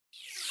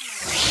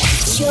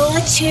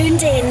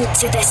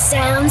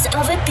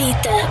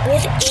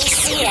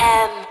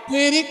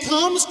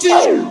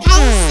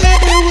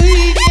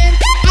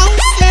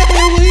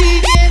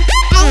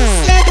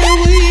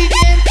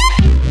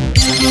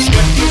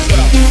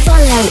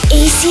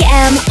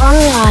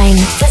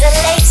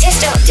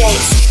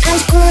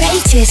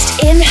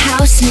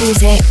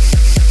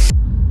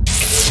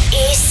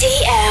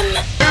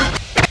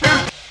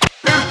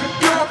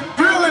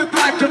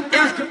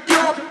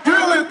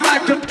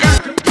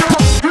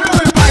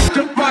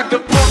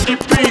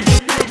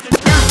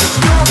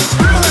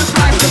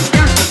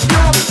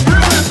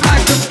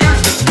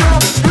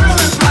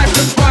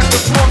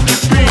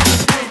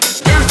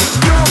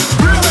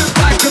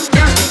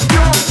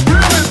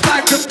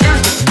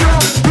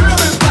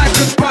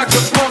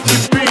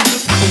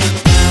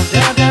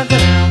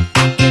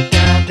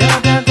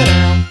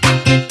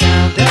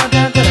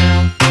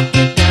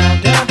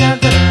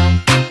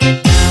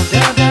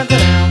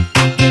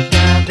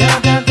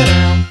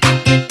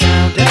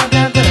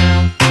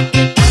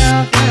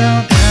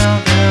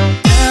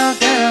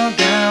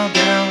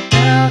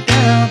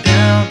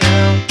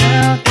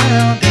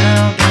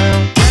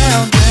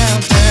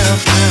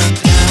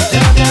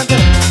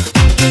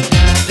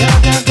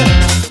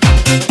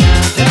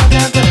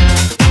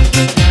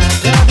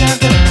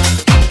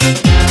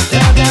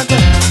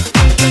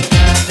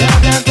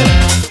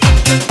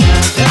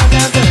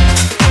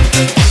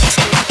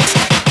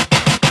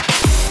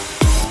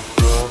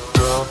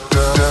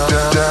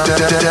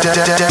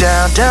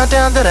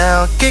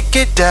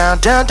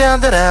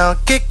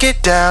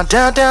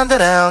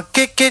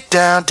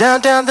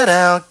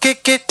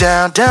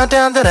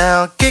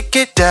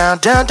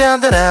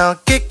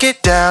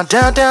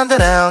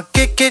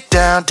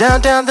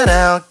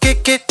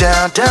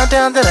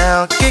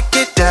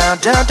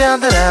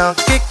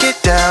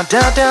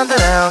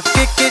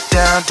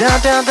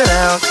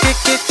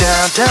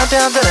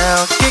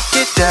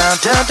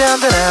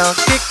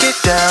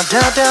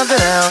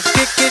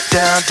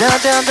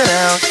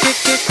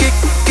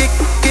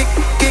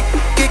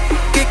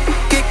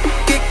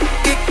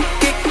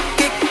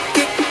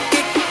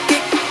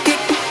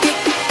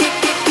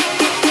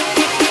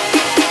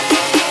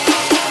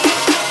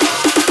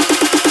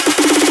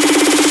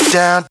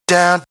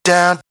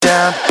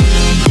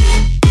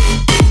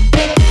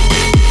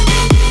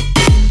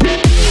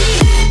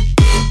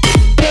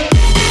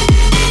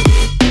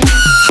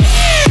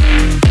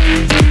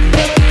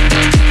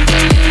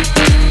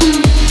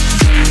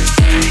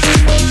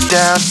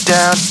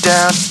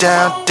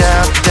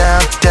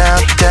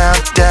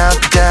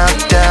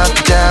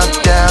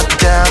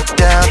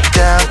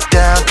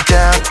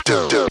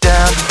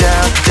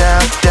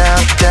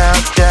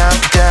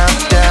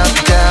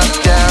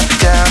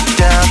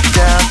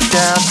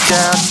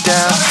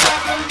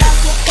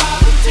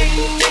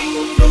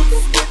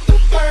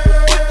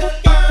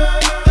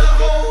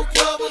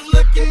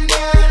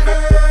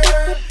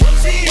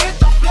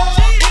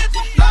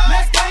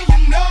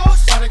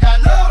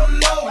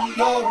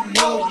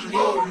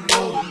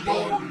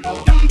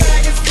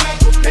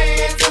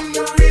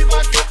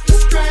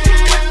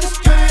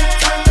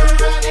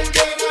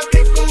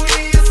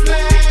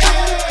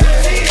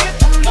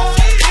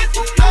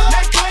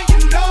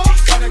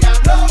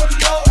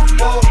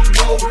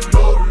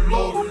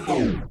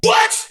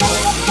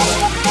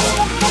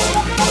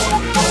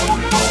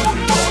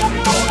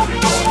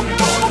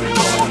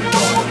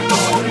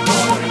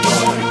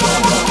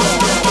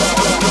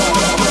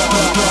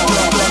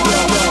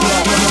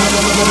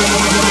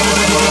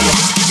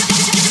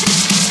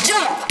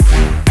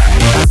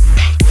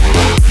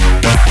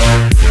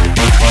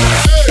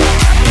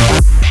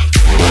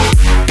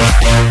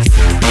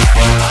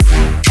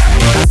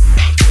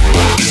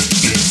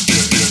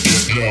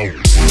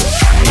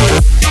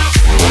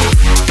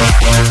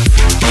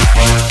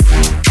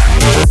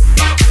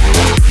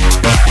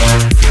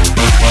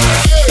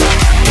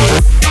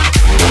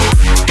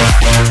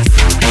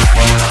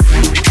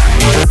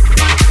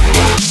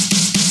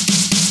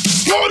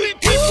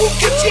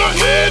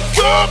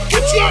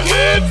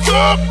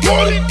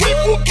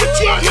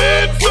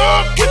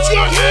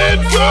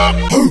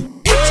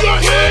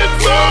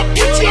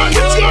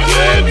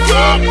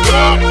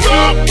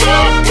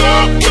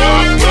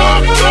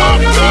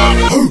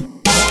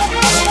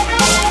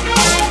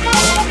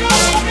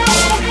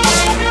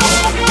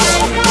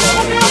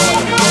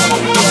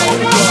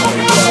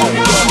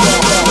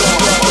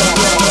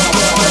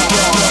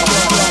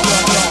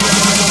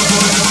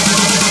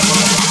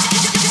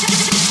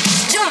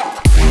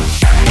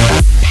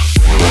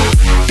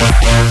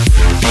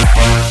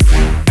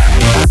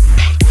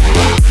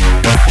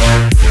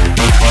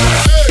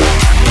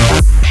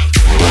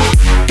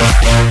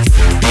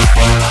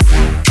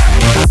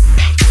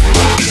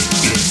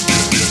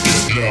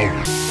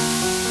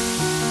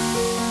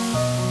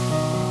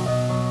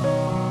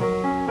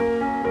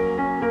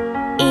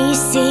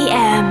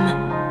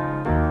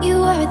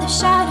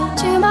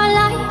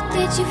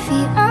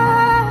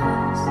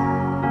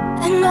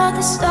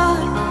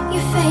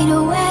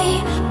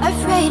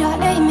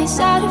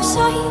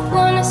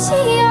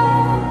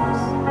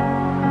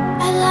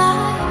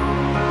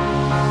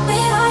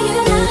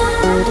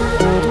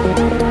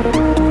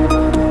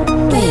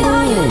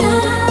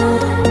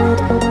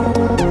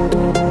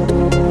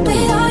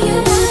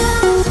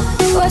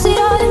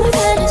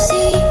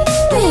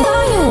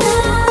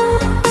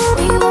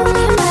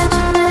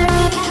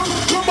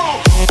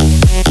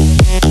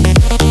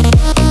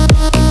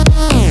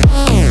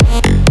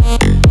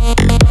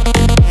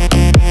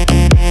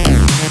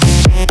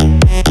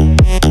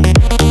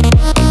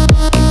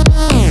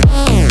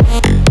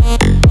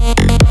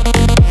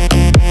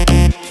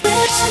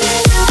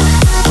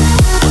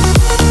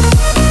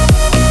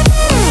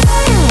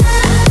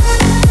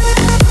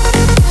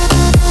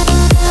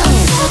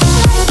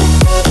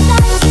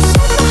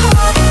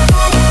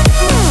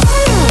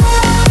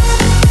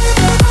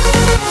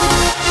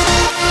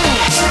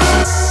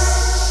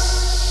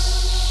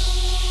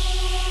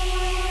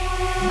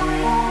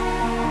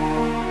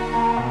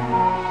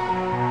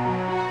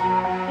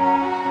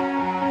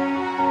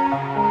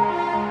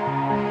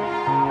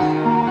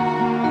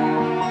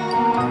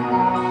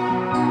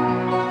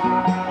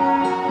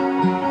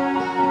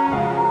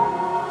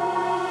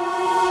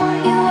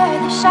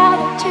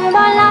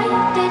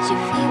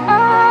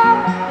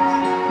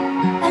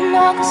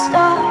Another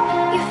star,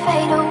 you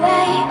fade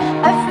away.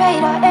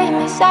 Afraid our aim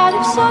is out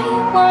of sight.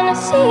 Wanna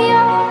see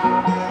you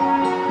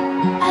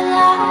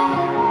alive.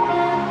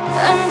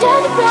 Under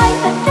the bright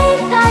but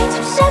fading lights,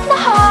 you set my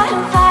heart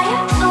on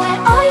fire. Where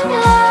are you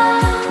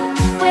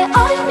now? Where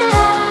are you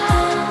now?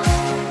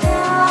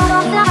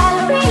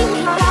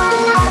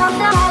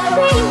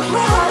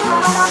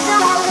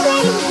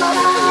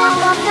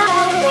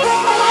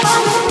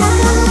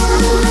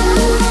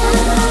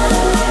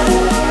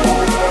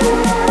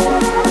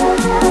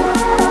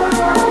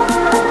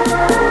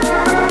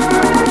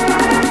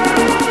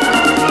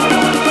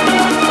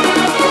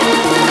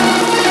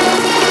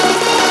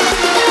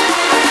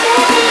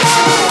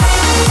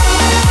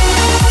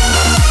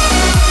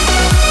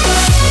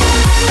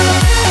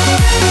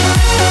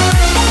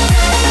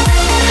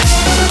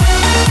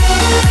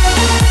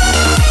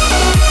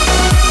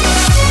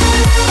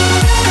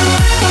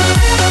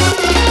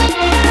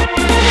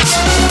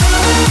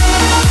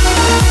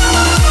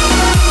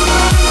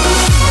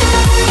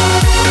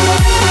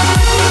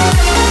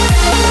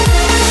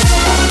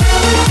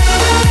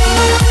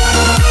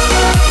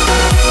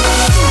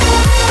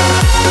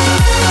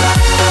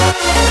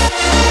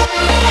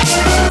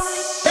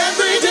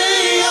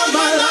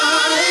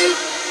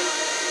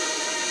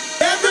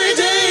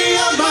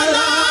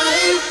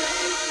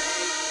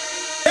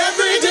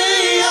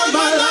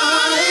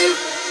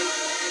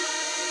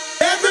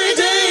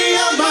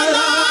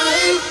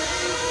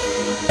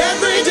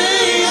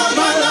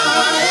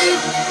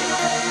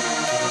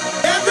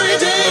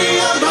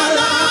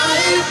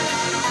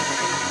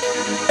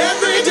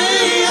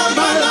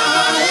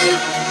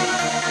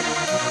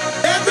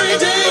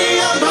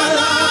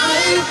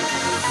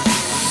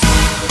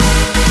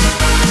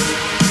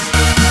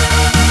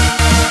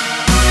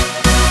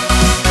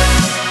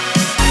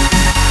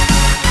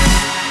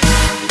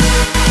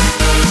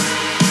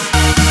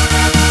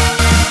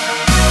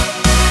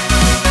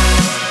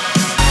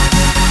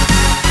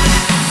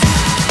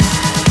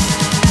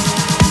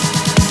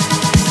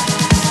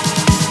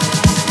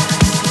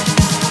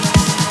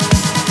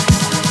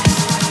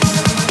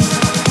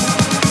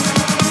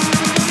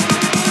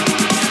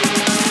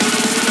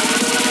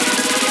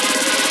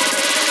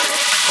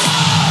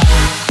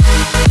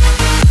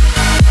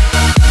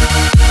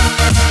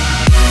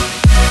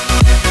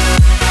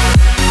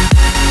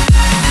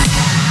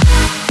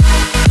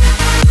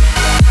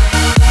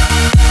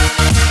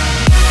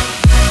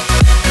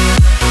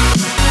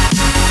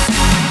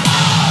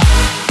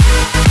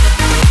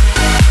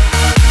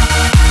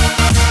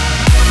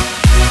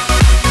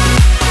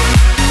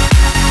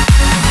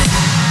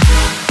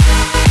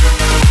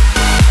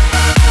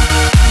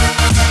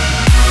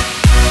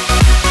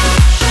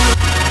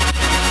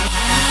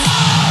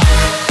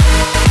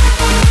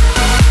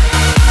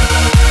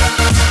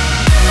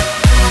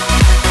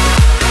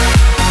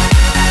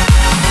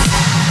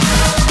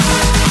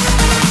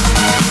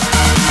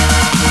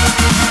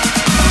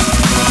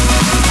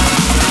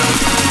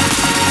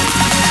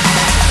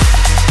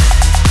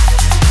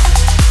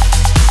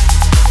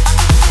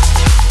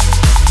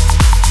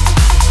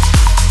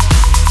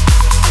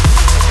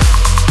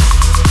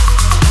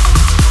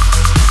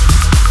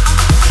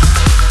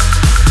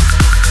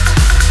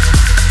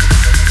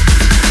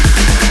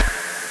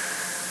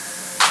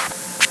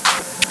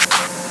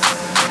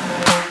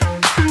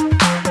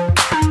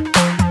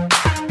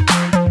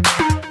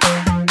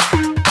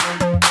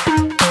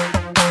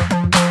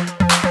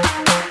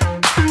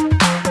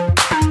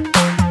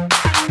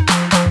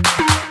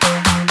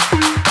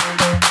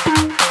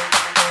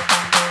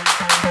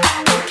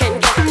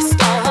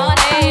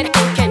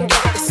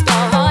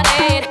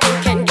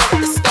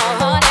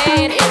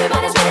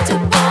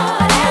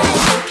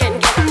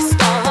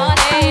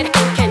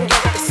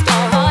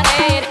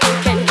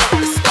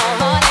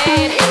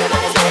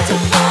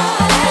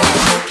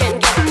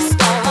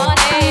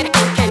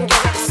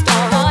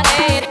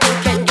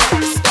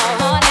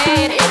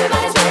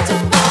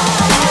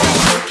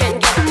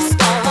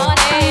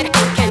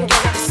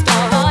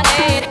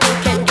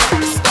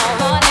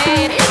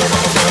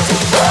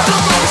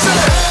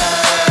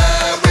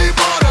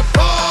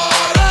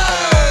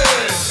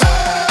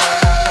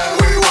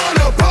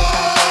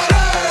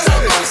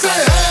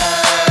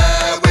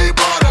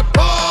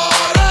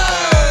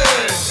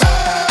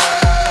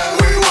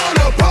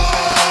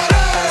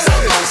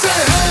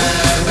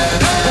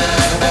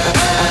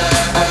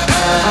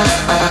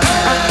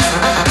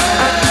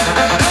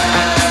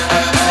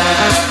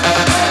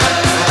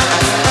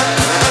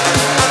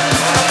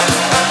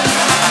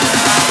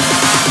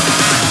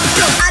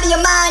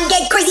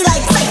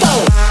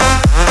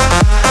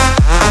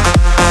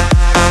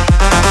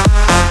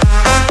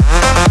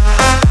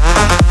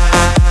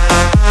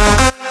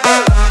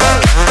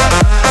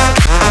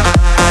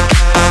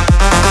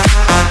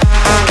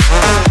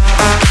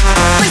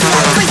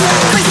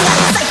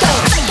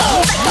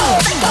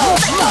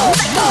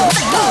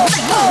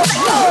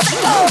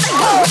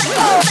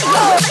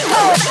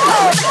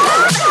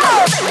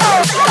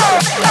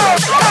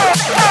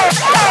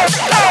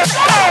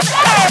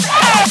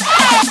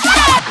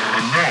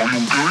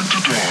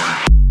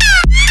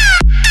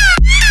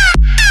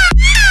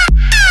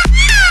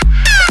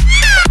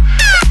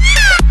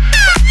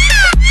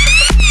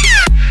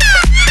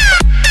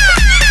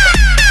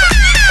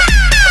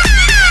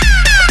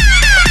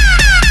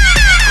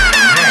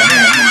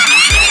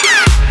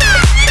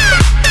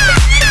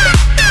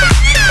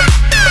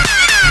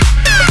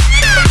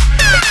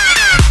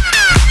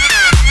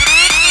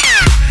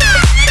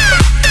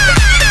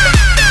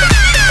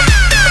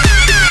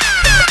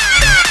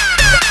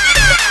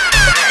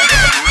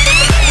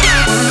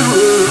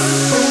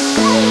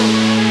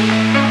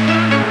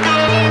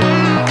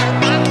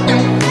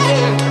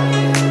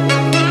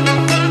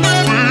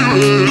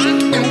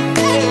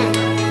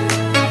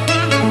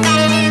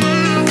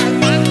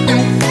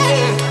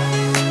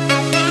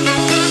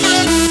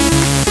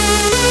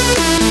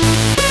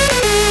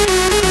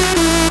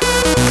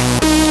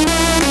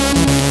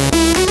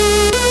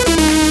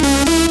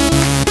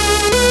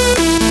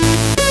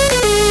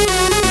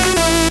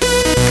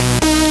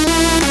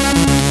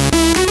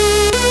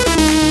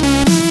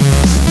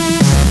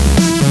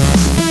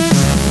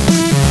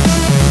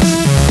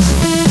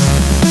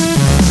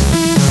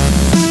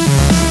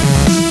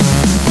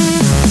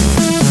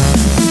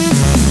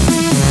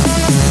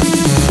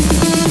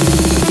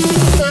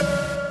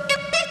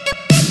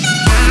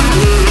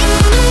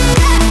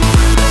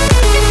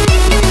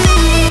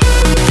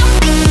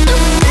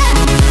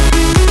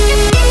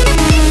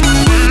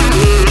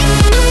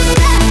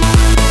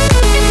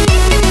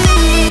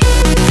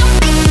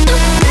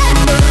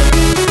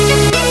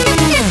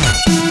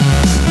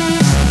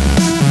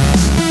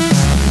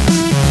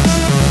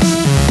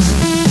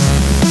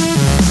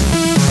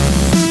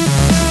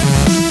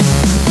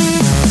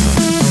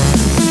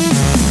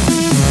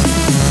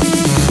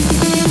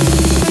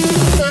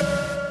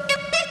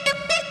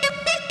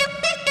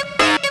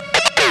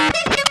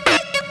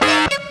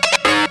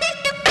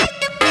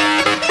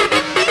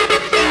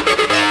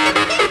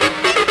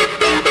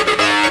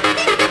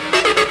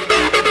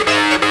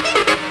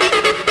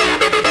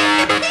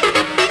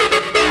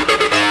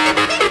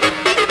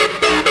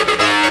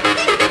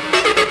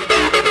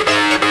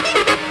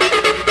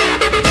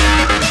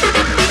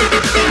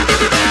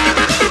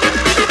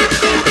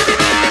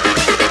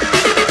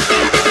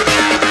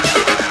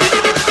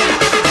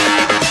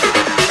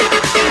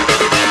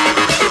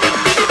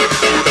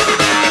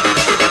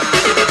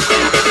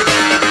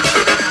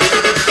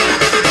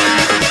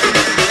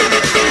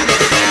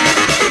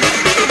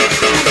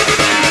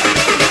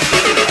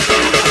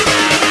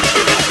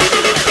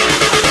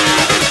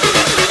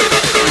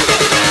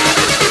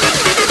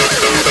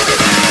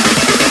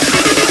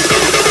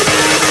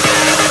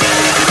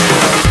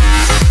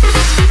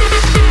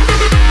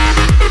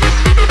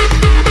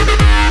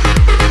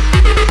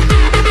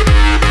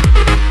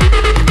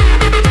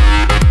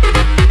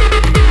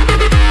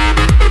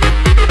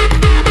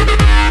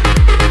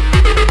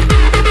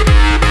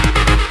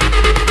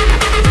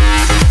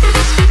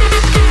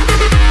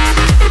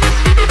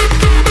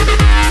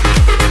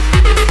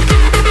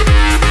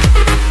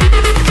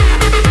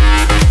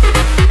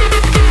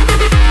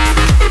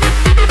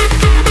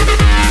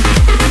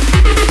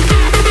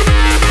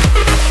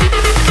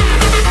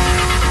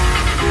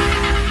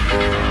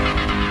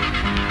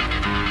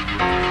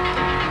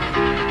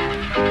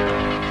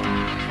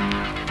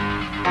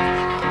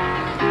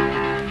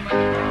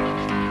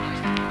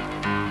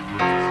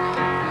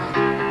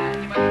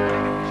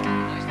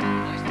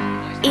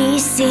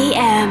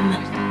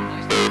 ECM.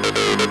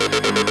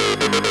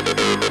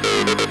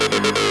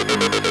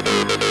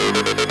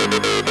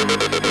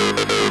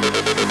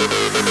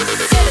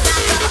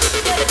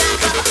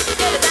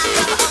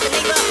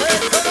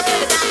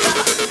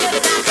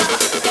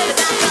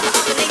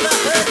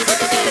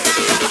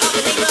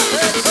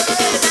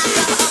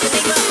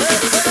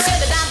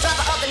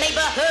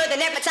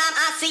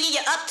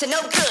 To no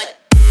good.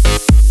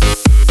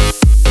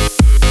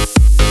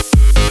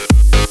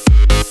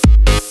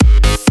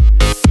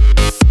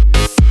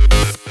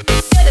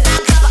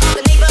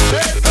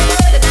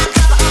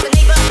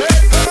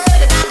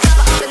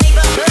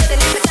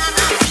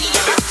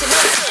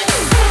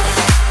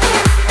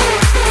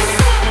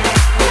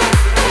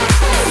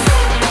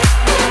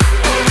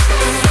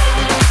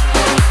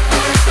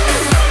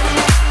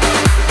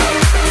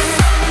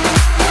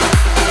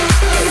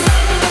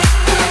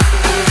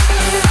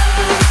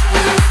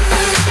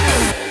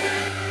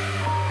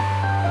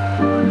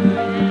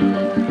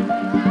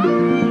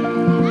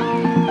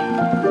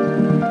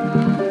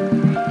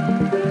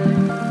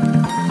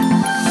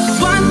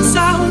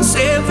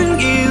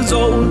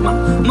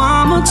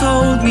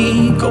 Told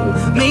me, go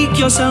make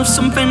yourself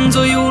some friends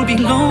or you'll be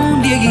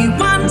lonely.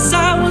 Once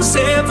I was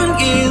 7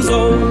 years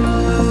old.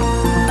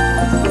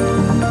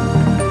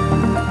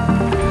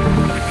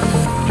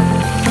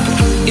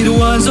 It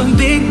was a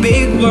big,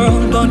 big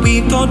world, but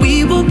we thought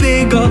we were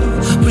bigger.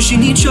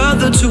 Pushing each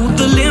other to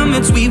the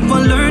limits, we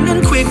were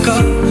learning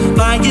quicker.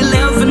 By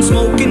 11,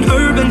 smoking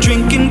herb and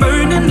drinking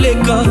burning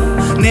liquor.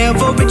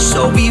 Never rich,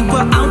 so we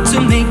were out to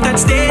make that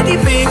steady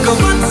bigger.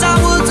 Once I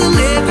was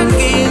 11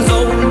 years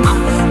old,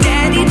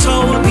 Daddy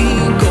told me,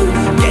 go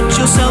get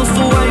yourself a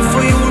wife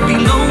or you'll be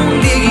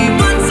lonely.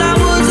 Once I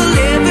was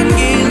 11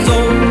 years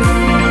old.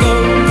 Go,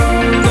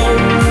 go, go,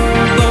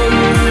 go,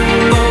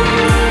 go.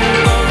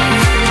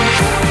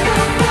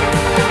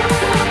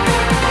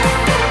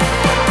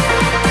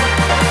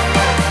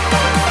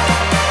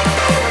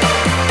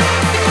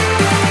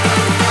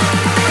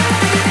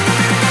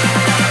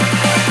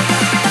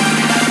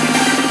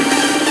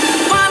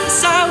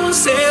 Once I was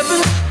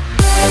 7.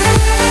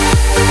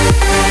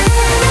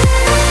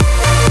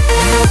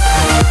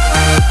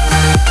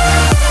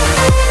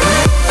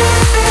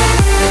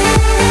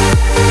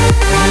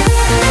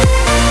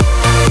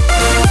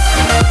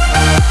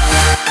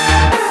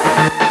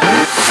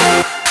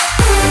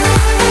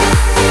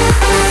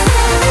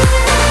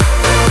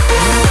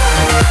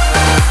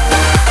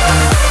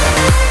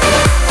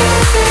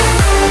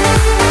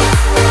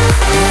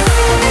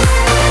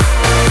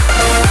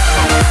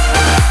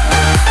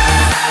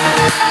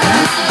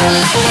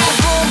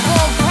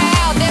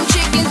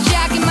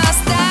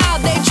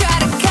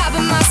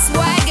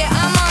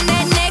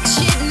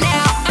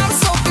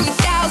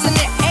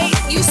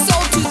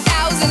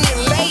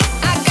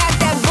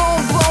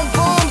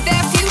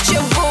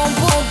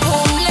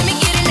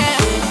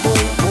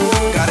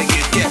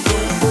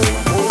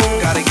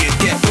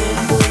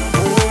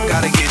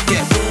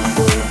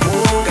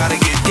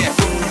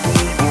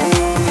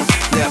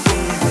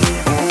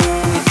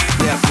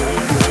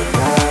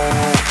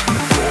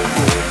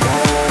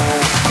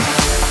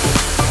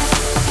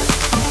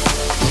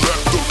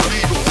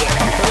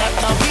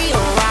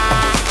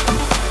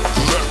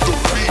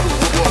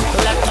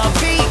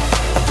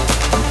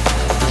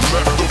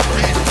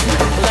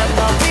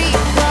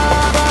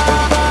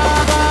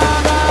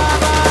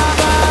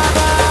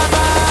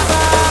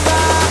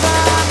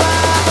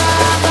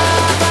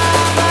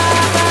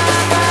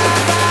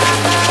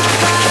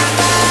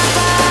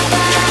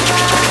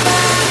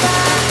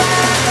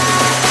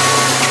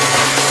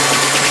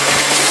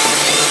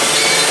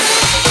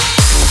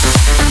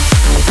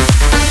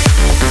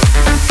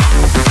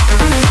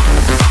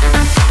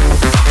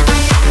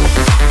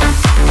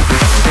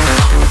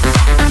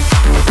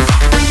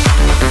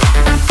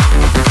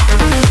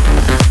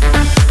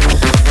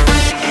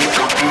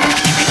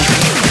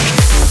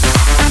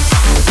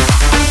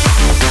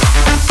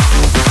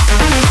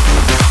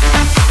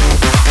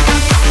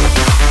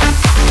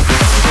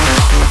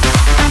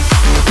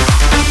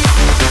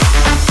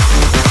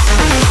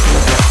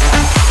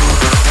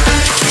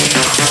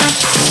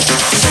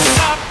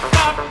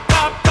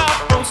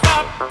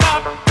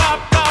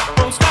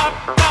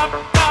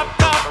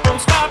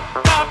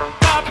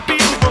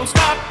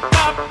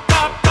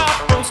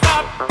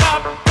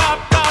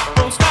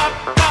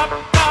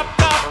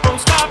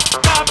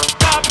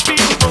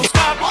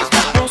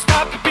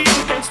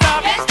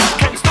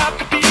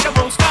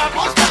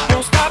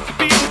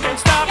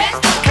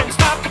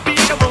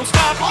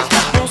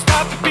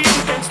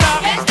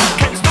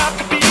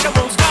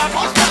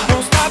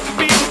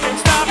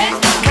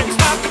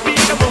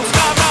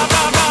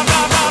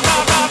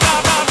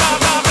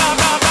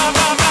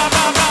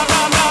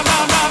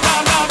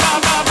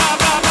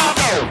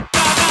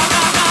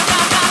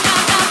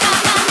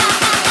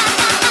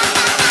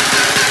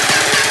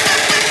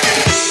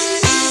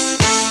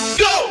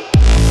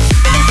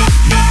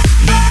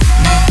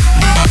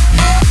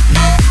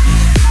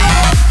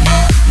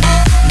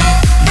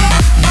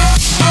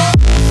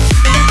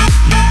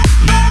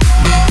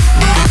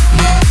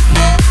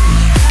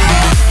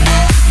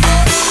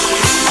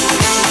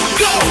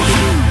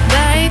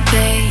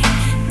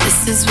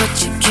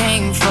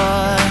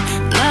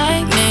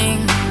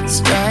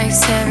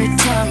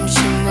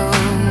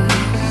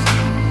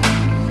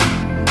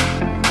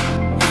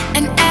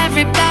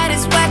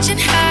 Everybody's watching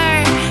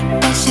her,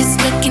 but she's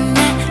looking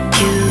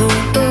at you.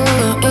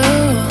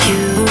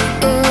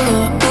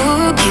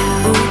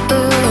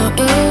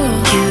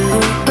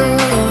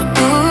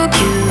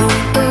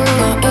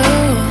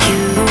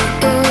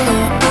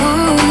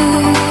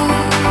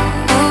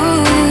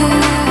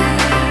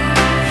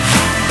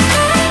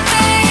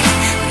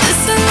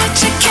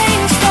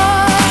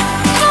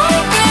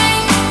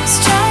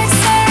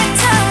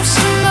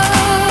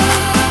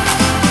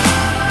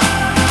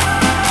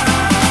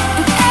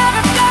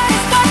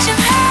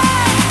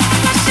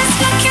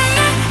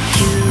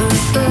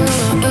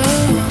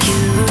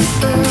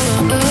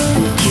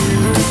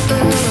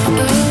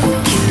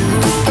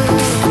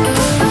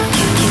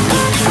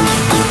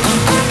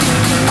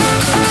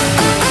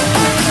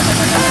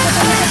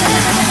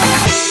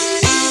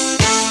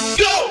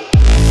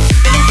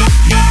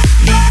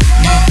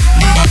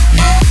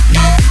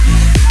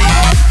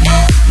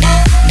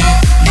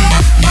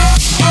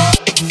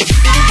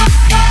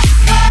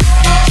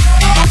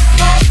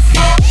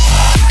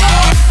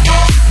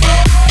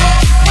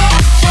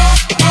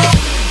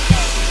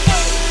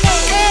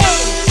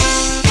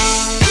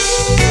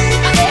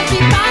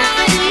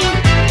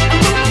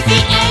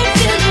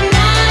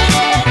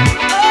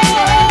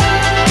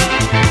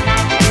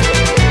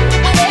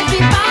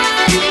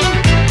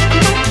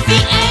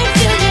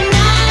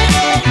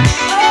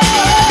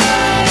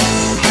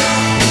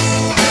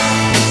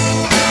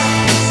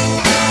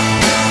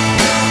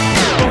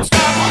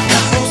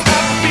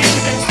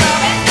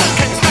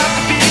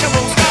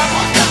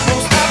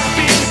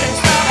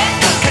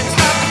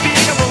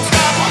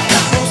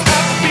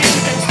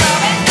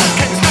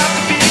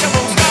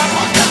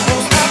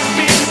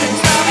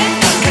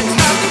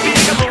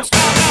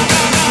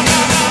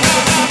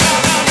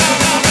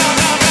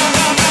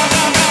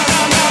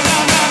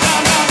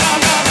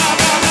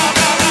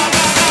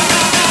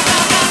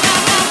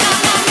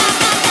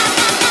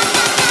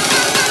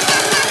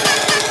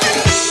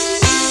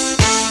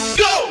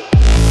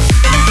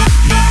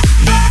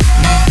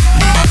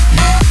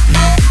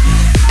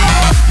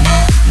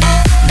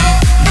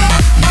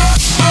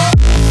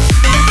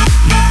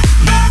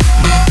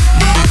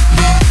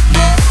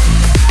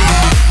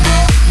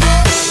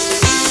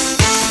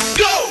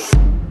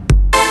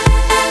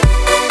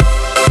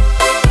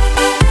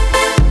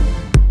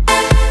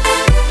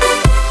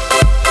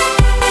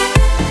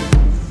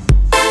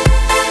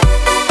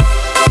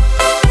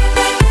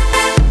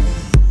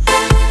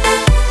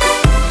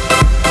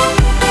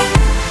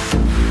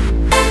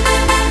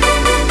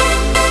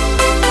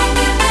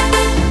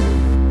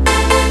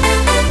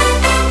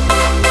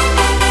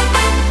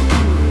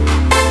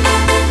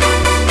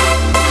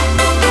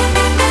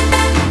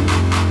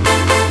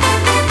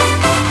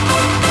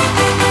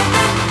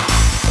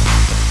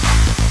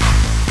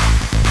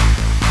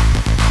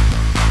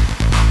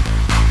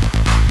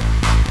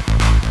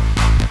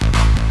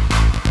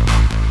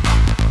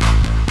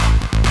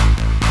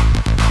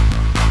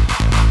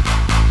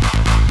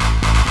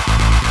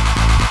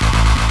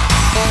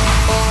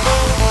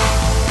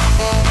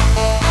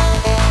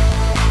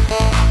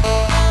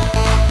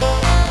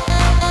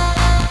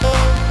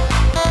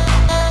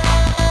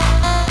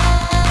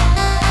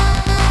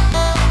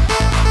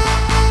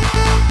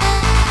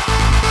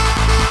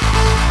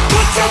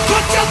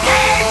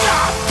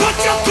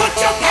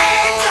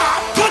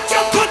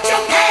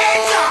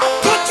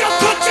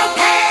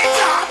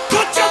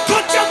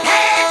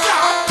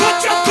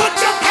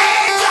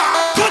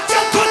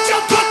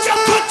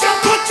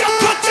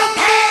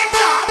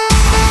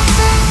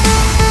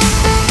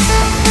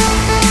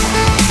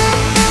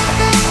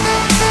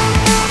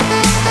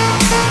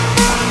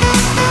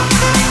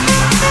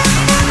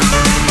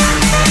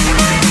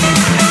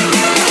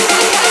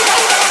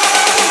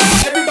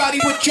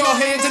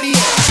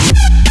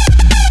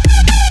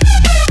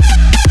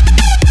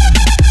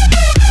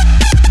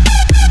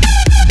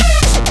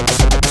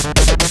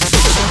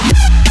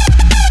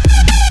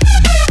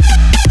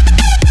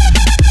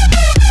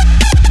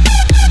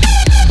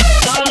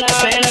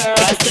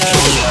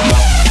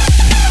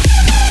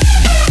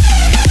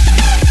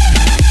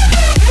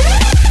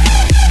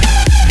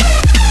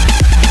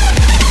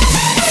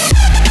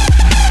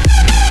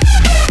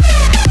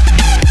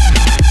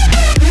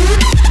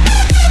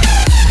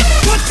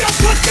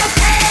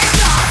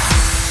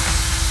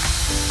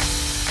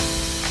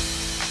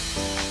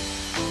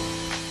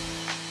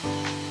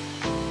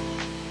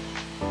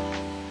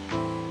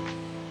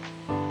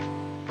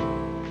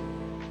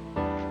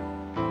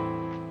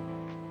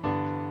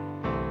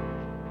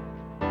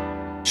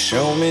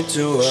 Show me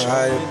to a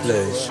higher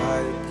place.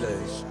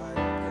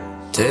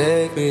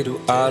 Take me to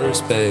outer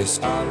space.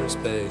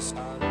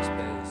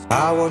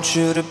 I want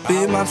you to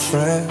be my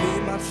friend.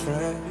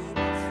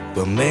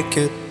 We'll make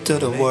it to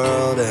the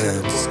world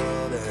ends.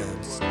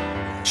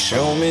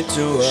 Show me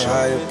to a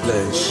higher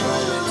place.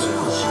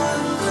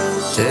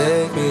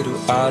 Take me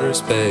to outer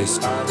space.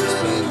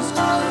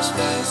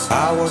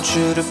 I want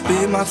you to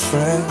be my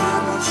friend.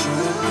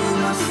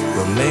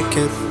 We'll make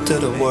it to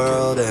the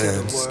world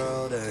ends.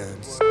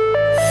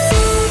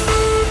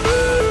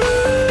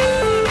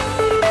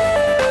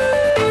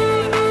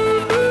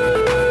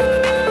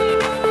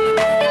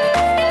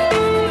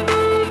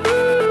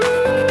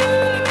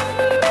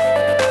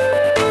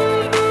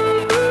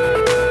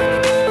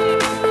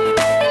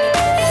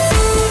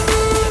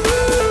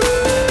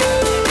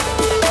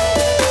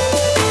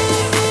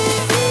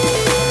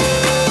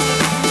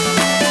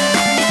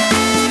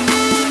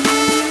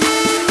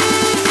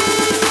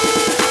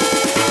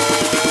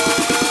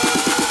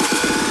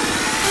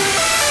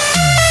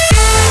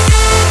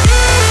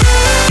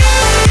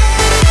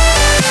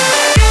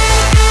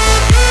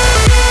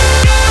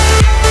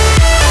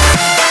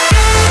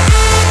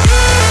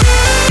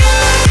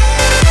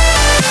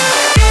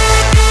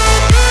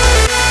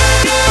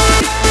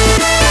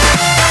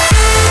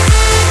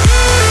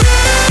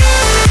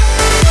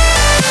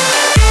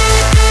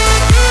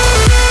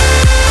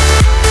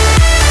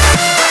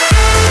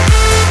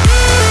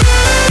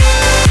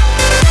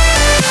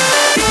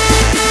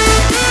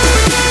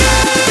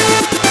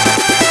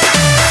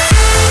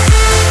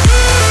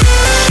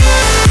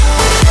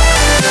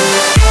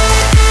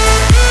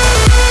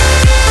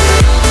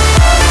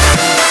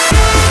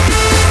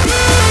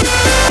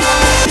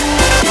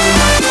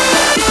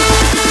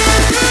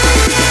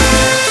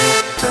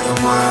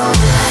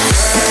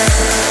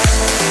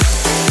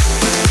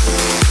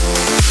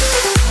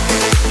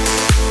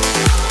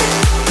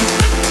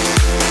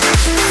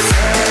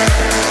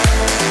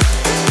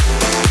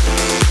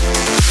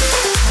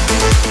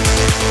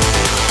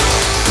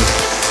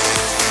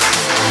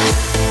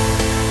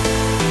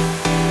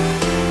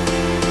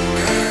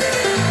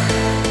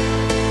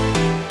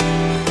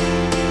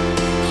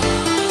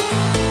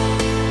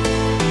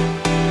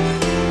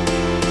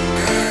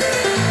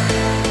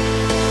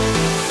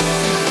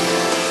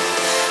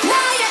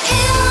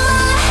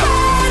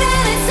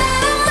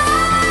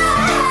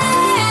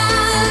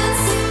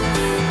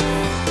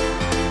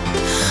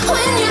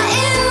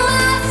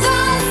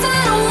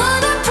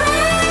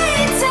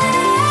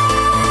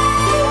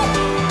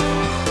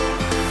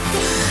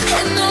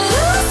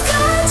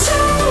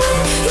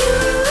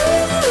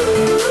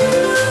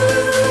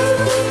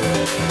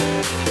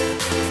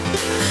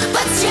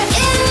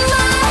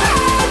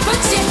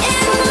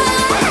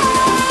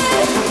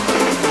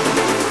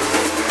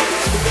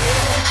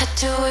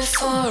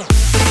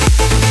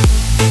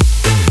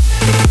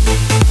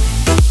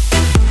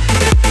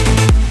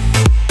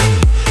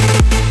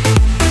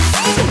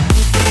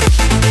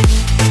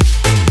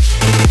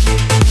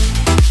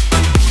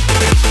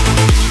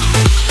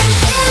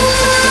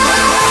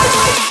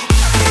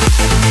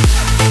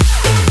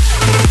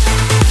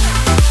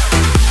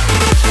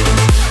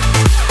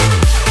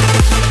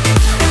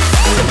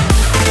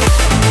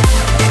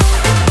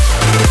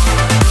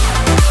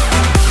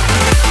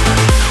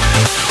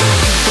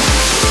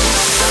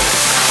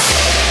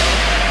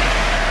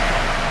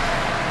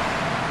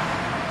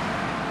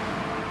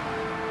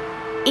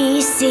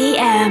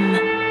 ECM.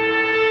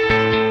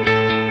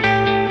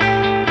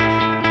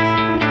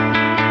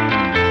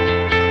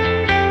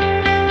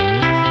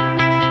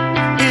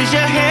 Is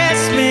your head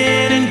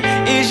spinning?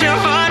 Is your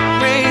heart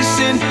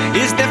racing?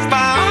 Is there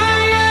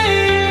fire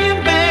in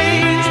your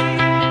veins?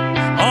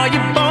 Are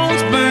your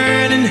bones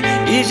burning?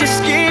 Is your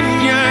skin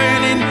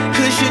yearning?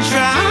 'Cause you're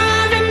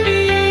driving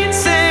me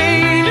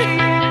insane.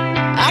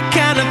 I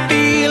kinda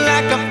feel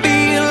like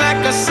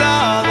I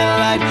saw the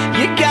light.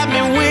 You got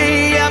me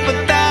way up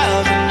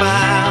 1,000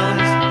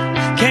 miles.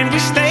 Can we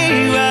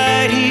stay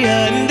right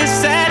here in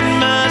this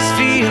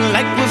atmosphere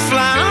like we're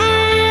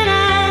flying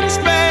out of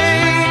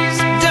space?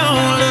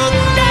 Don't look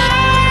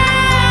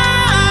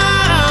down.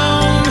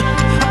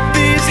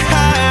 This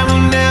high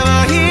will never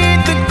hit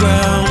the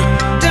ground.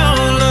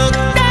 Don't look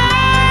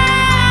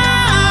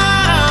down.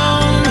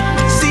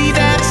 See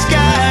that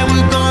sky,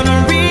 we're gonna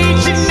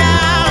reach it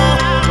now.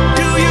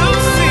 Do you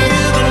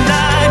feel the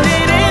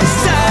lightning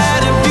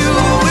inside of you?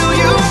 Will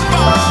you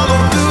follow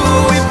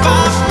through if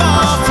I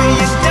fall for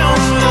you?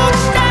 Don't look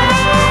down.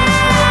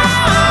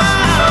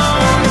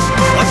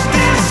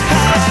 This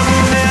high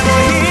will never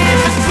hit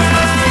the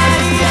ground.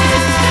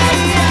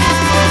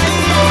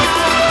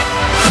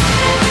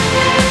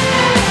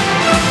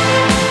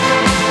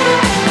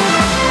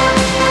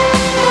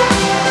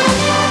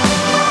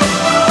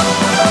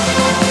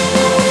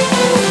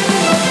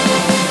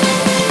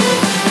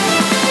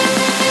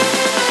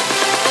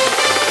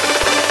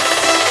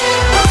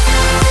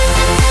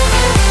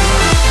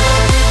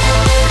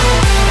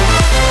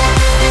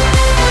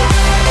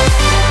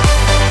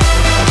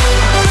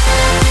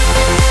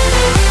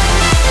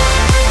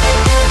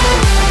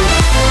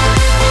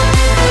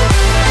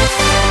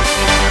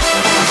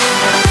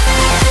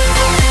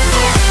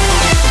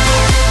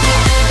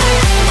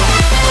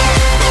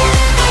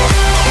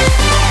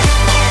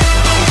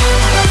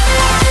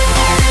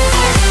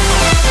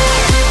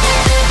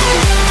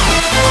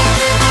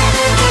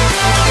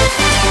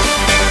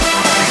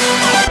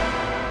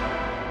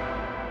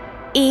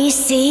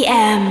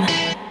 ECM.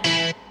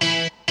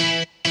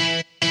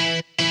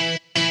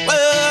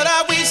 What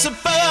are we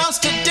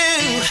supposed to do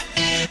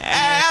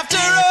after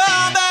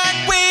all that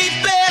we've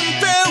been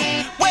through?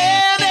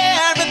 When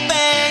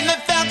everything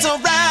that felt so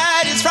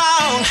right is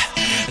wrong.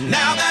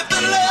 Now that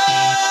the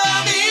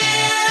love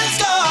is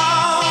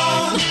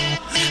gone,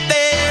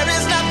 there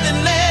is nothing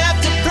left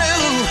to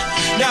prove.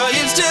 Now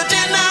you still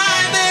deny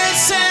this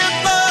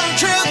simple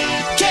truth.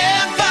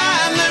 Can't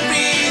find the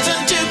reason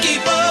to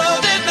keep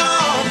holding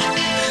on.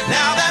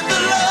 Now that the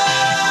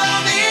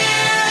love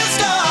is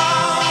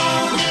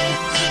gone,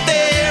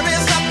 there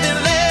is nothing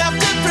left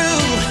to prove.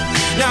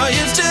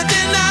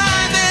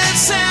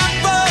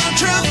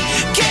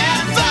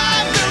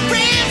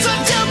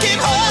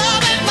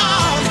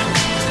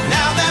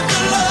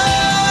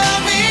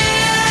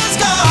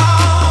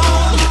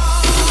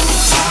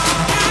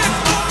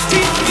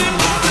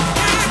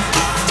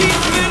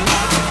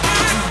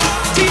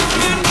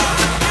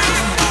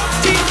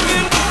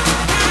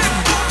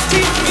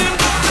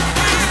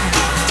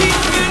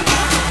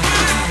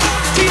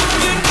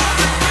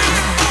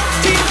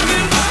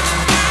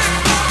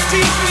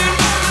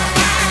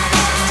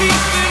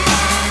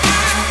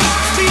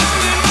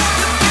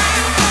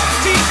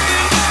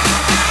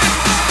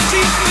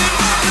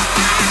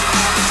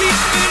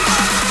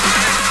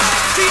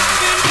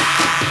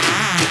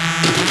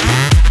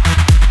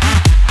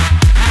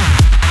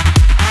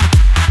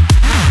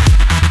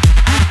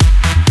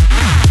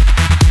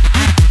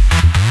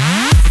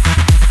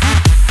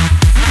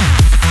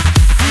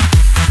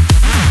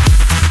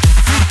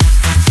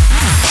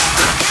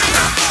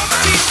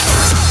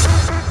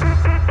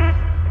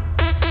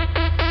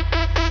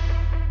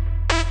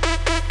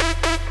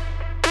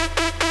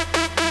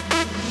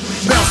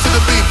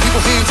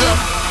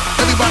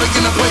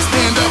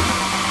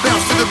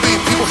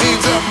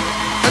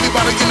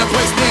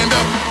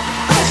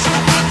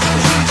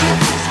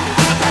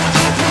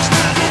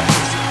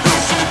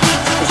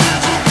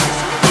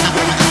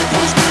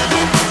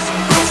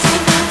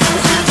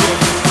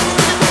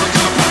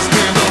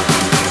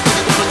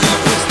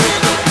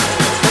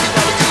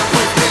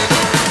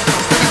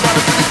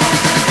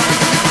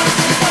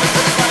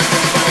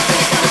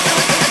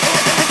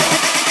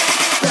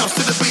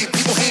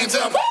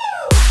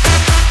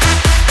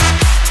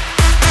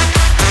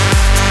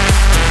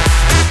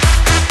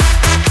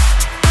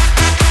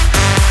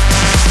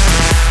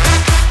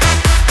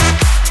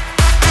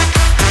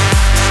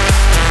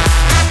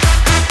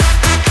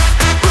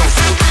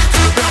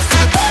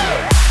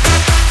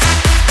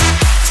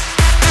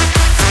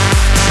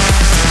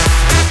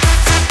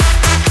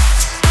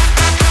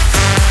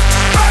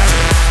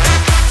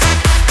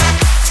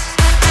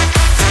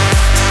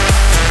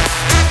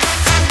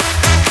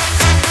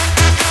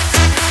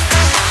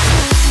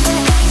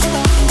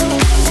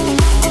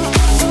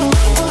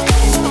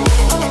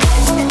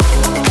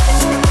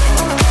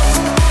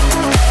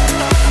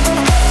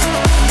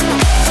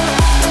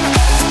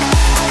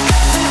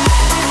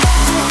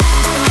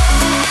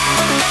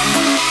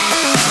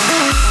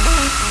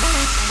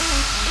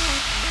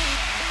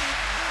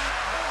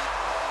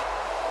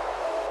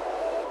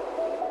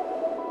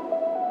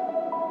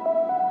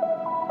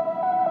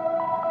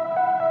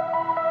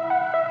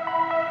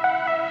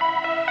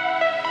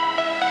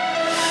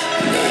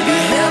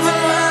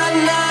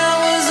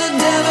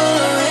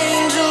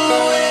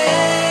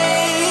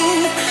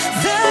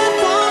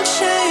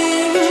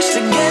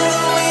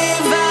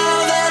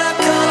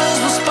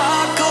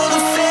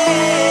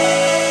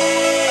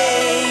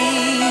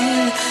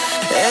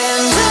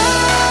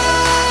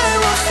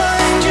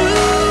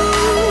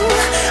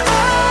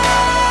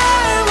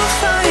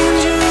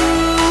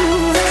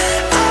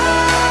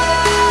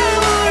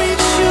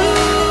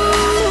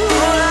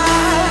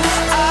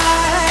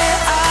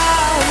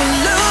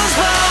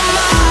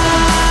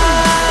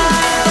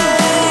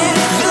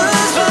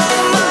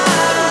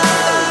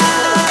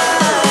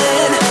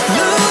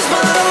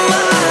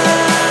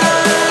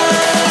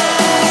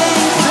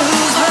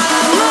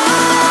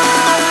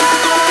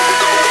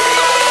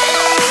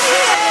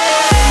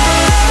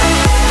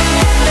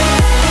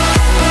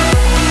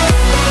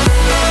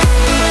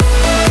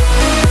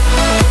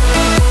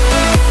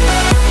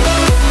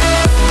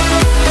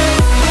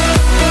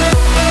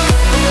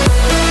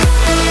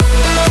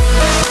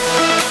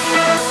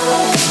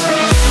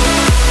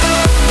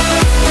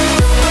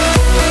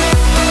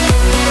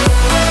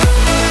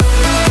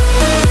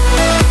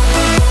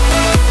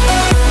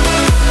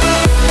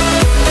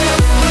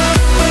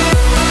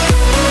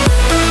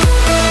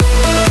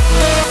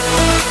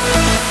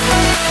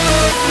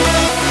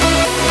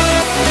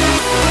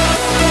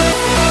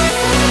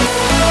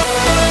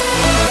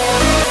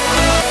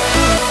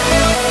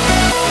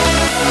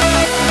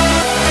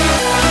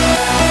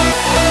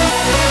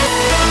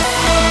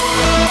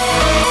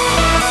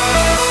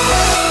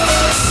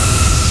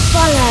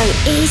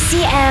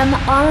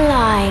 DCM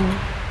Online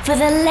for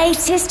the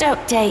latest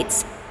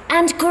updates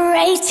and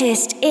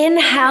greatest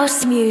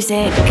in-house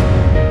music.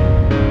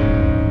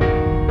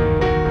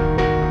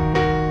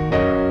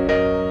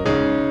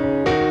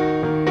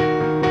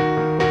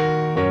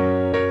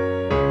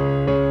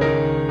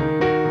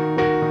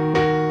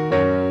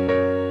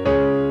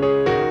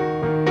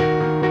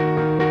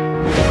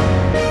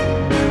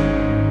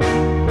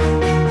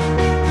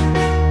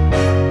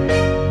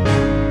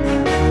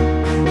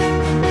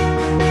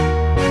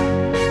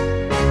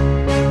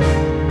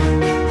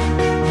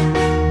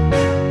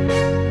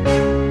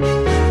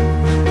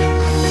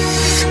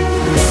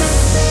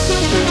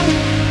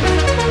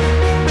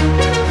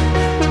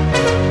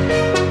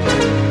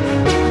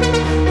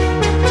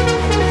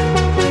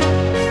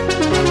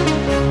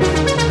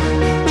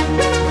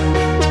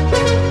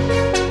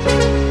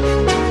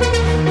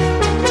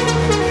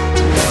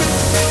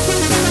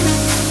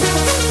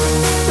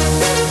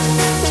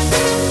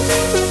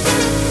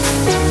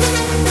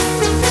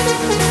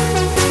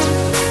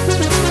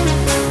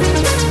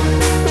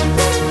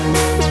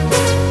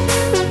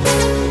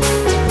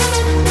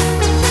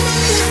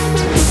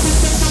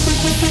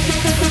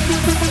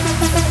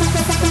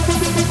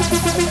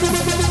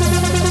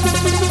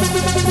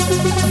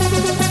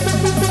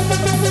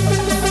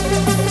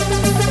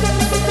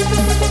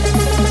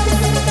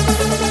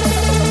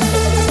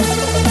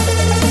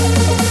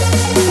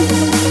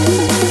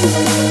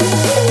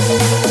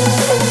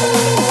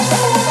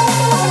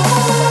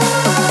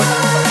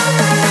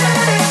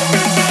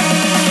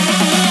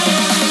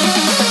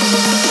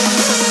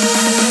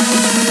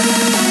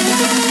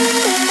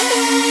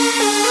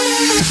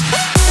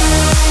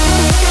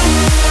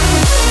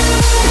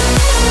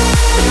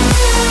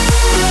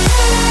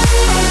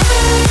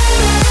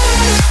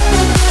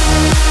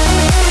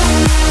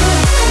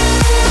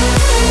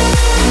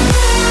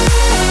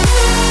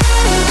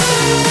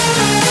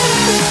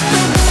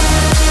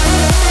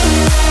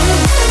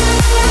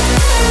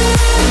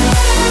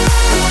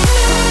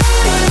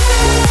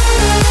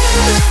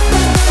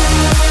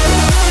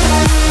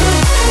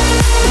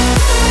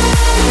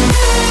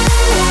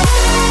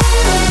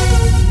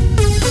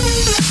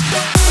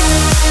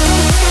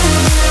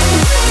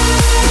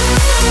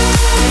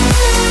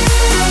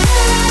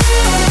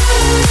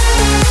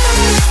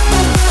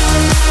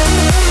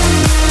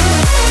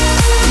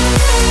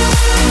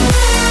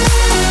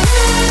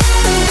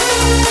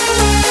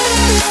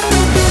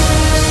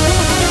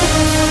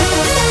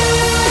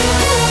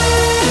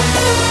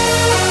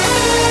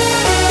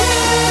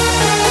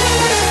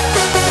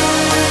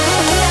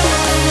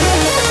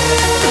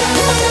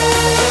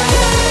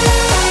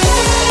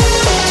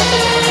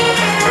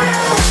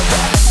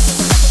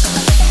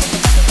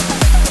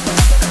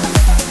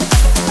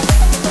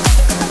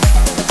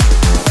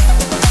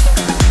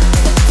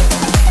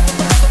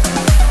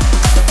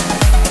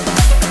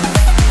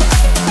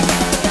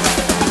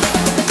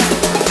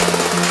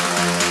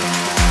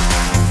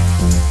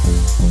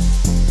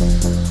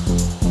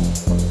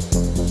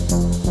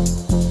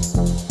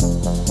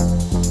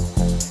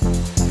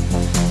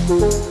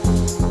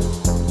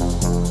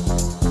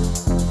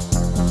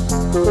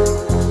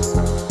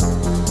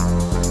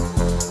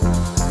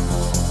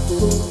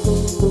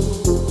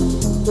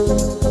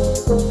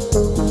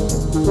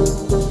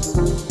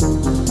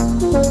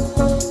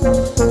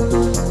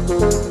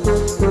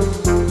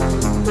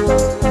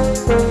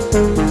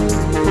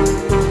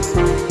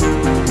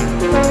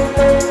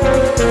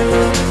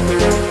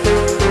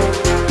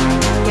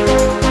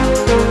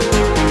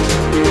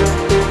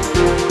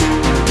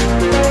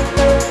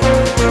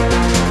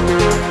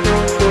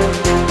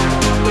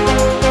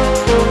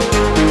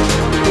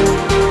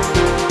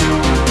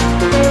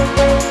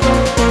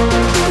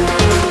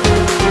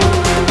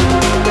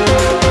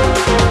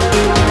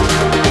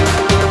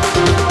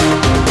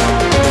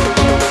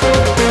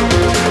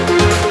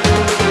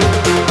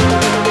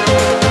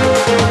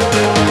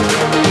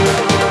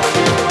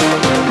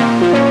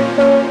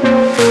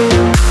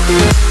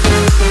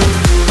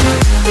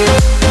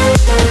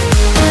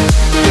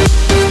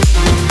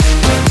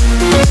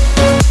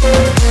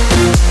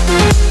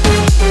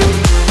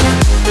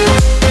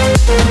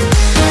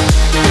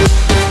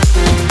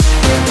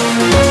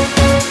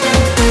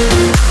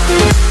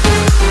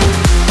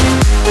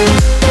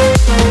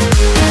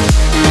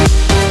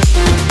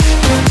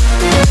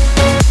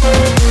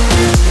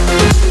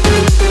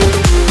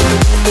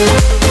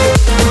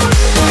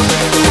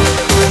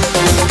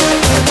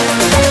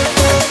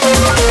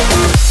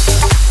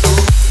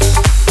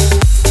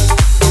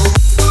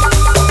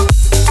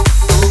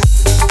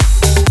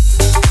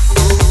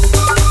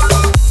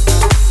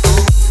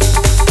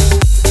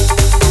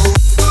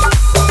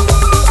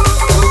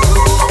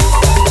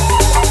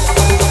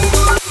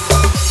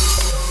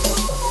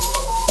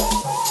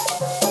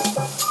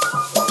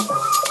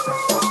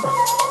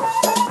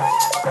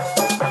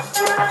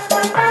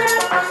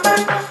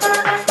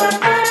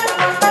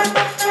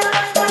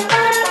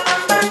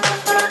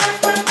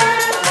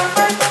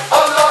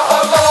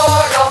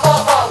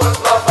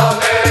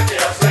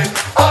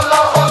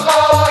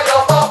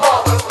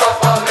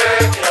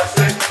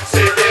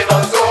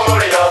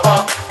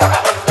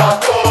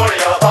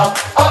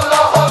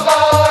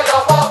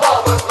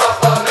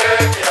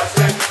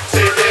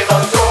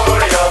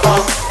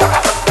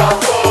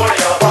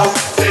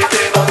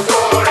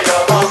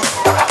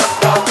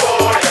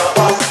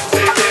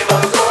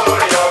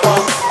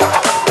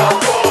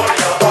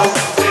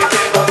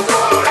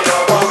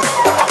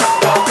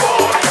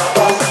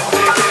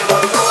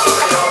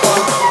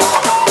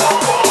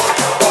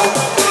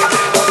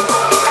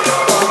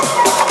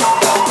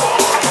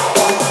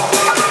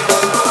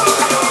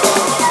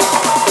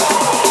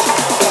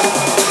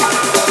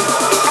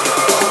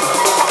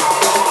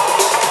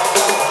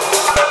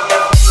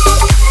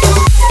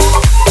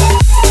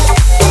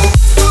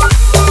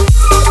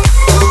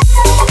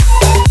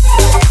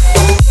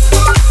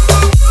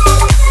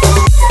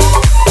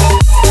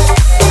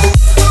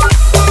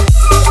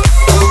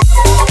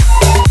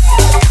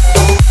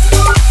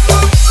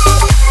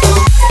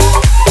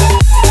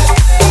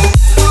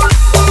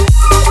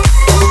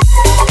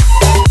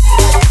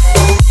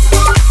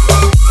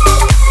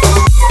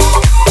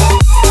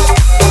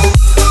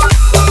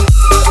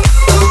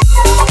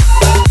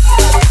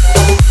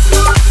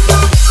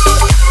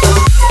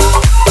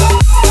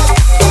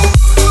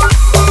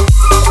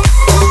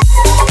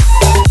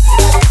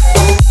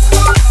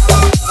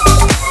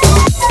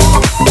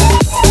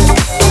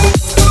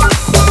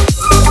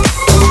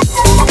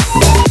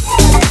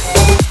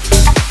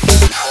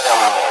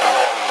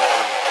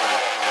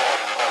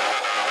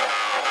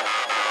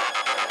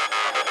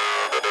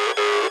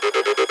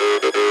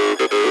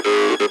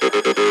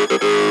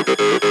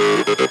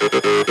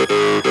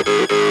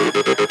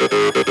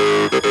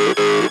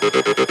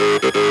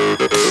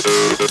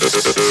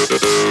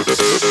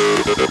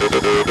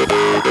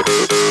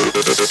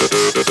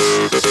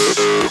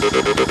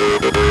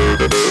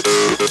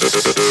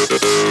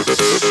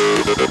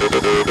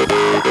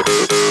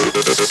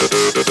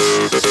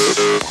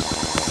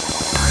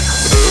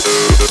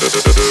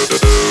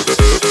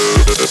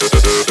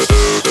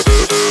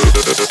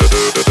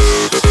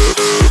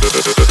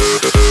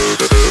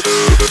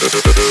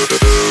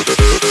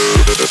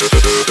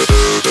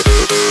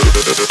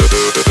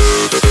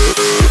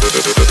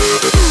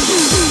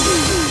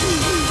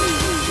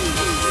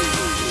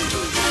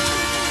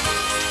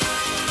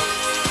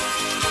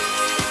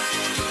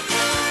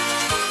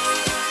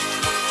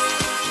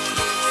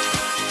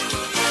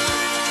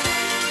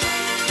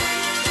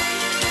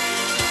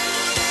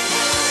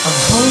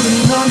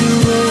 Holding on the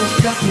road,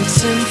 got me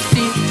 10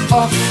 feet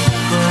off the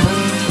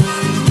ground.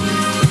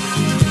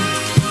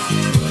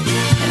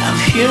 And I'm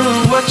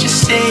hearing what you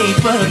say,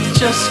 but I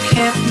just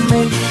can't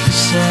make a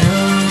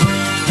sound.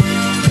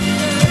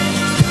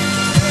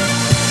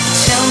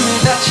 Tell me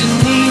that you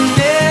need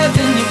me,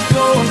 then you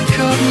go and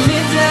cut me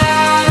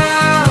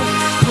down.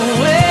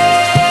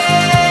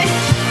 Away.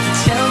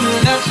 Tell me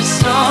that you're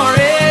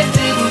sorry,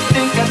 didn't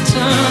think I'd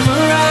turn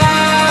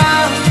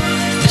around.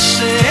 You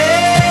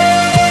say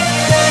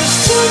it's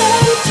too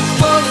late to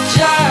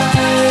apologize.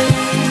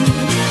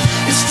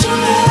 It's too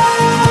late.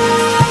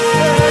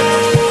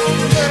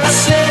 I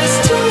said it's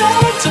too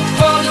late to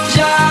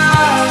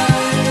apologize.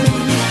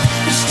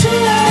 It's too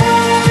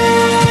late.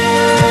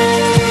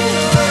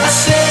 I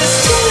said it's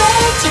too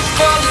late to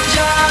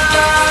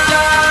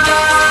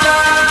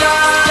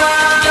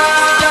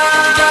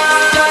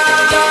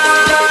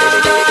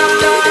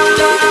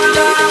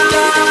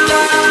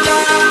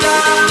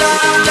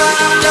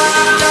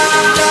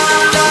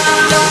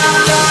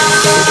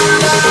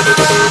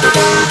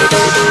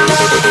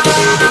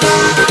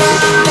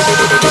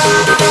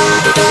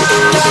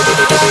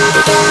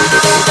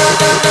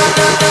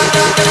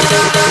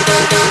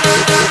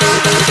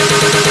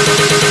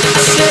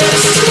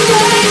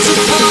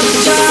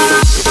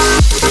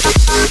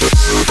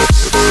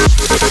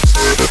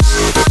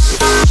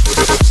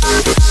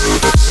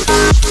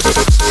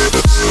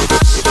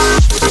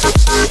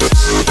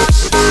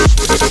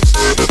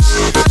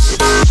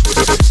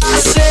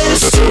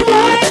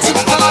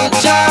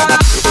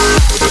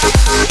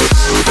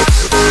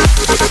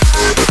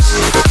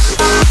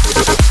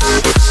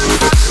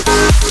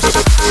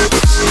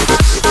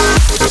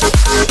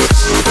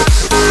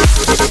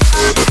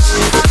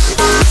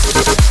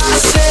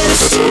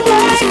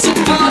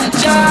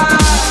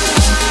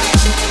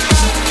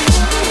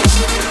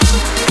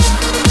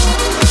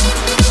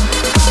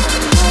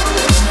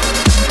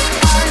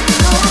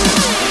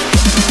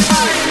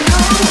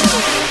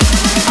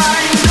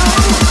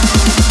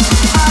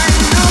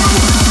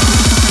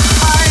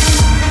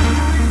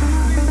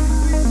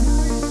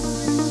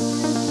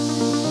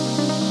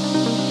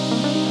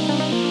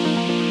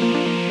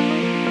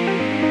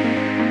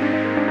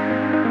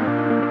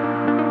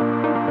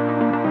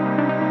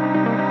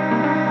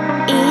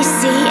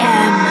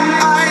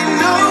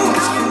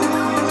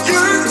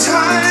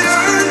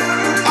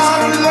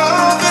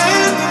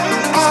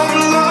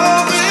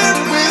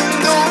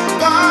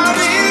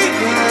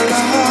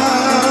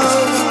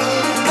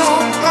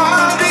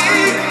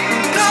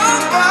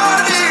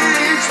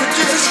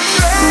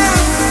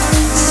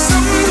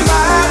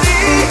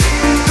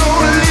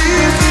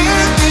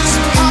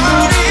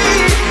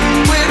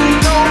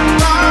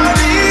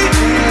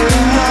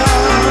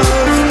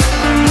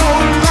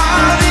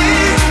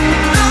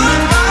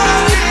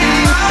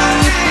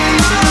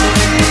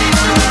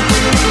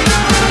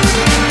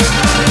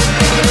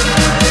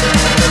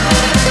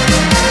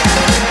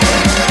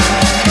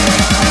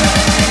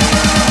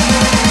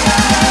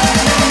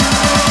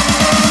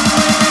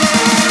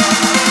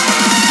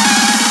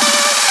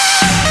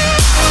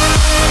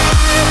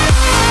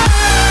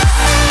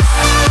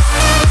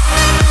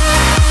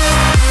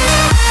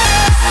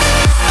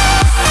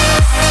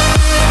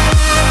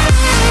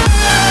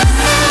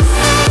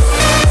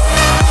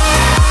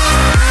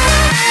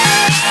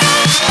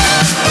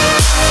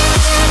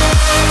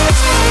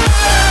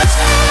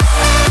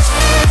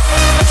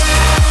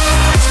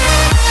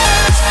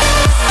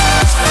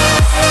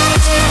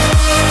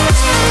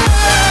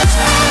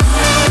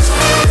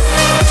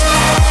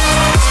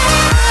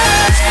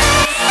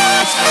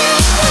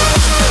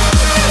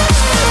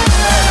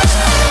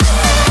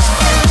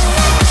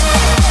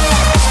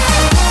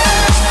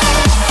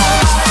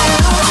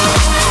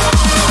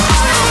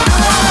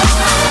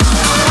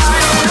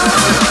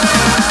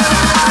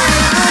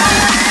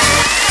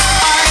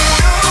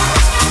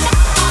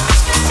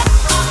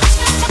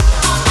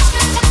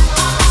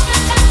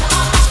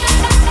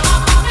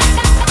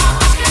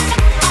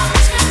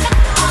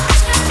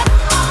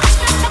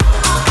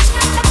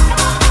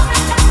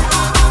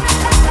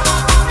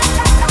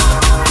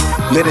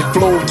Let it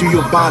flow through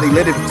your body,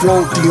 let it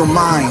flow through your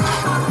mind.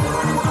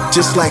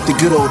 Just like the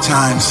good old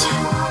times.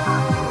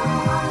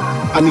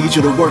 I need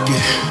you to work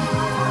it.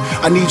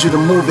 I need you to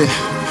move it.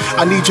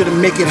 I need you to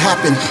make it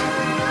happen.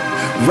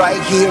 Right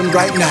here and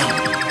right now.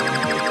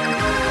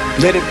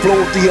 Let it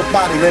flow through your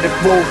body, let it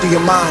flow through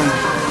your mind.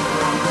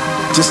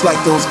 Just like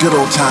those good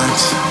old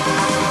times.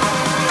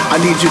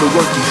 I need you to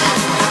work it.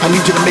 I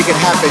need you to make it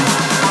happen.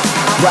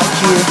 Right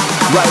here,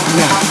 right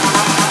now.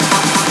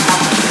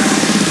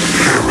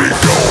 Here we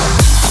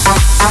go.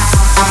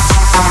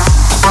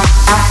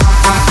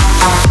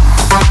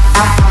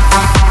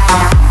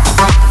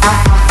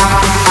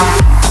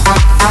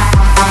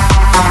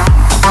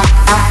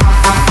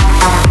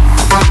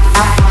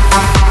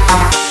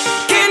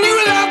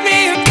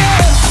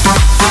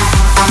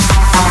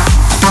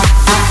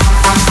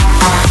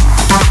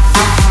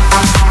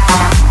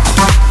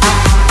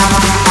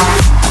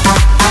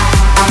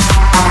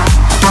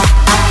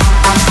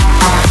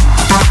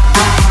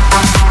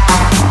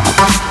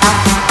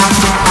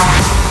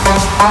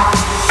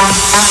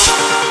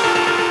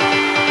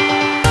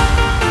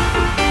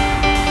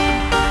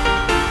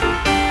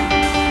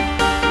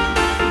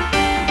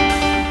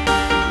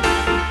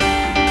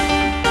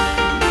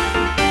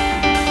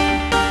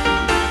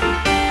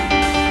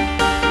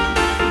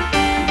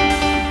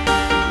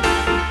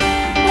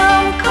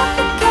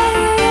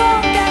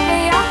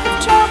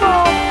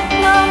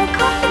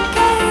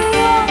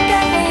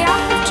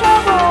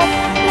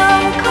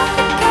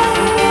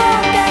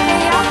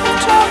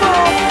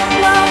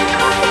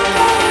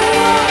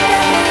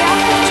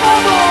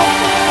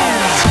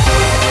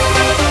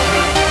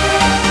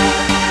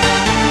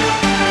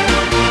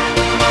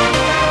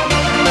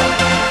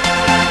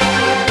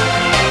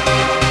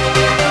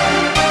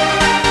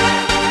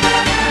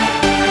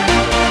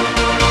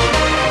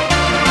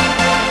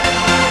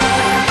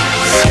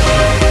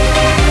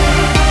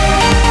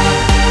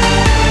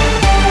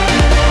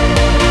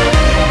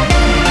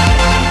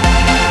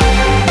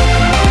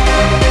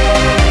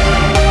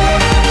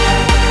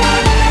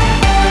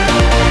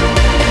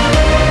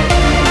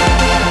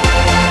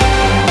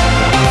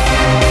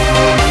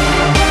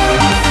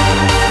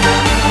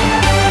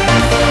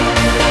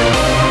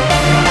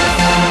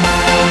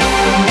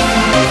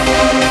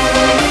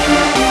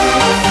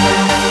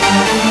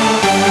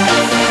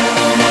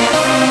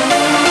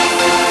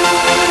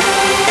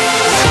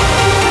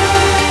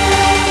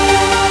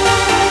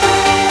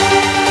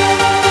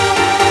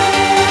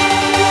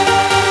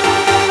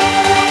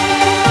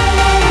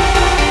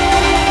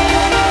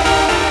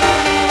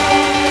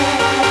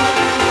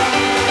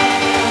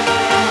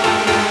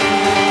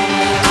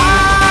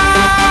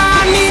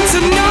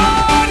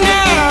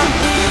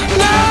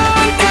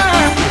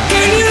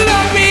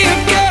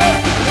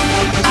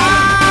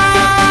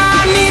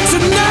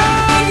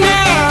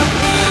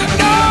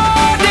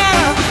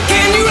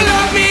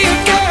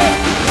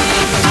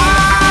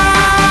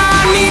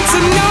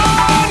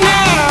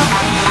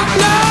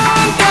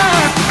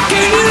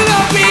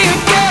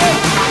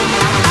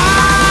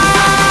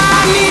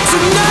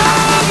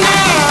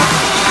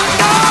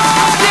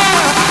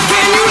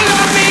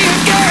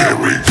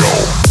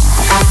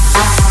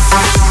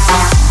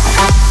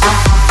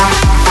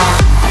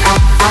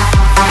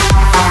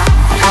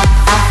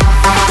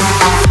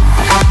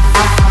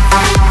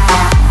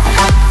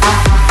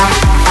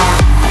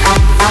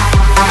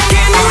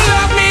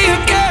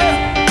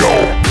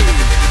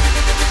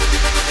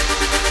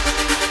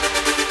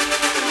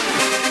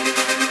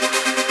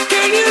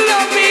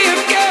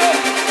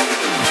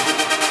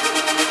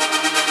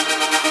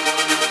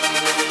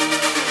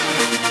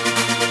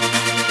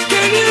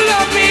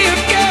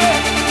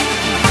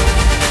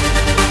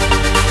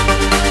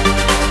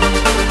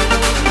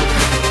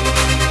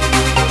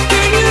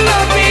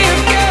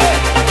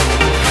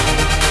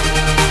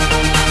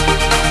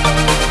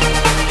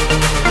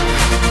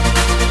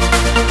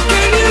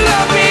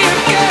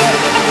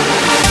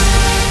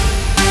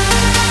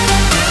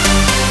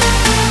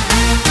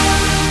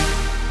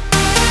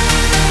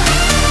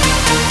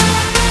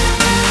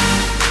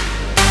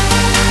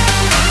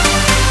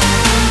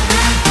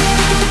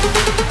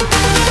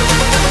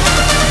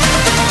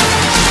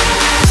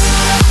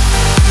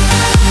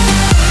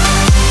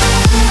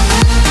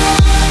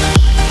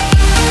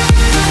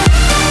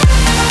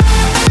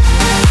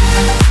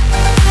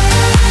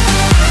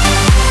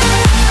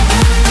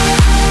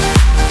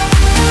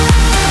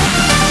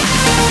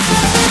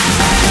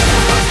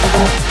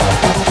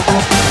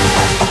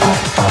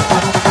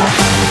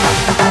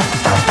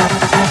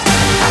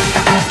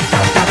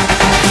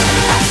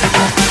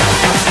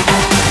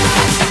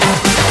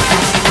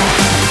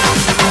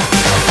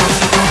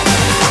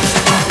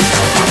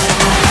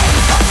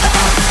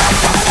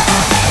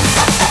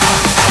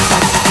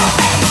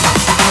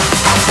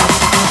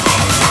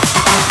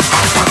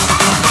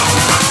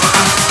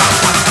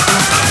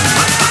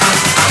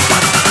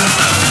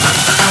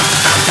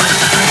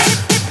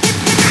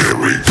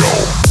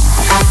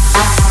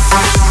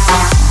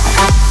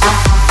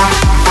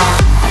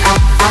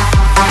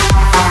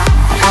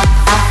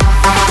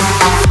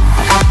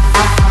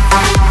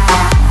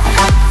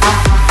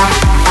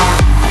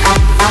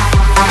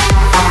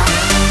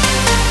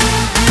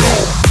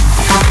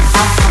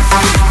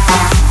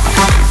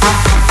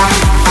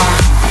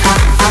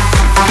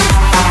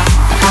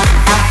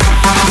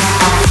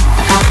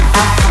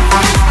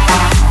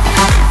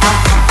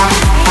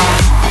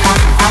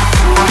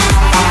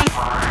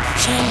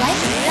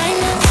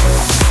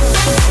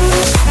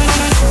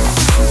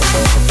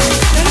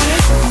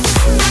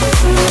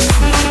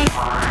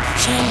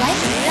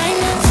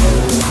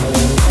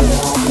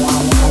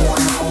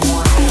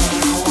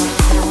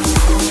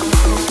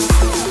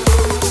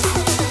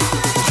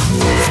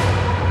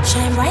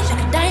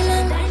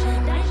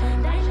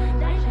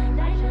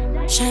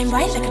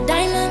 bright like a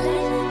diamond.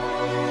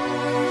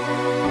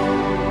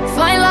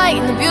 Flying light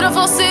in the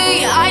beautiful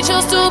sea, I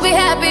chose to be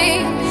happy.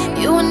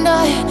 You and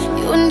I,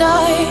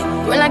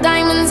 we're like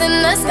diamonds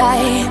in the sky.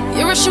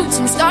 You're a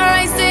shooting star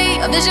I see,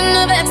 a vision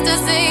of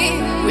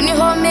ecstasy. When you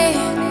hold me,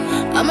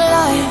 I'm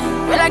alive.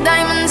 We're like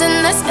diamonds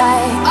in the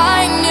sky.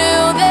 I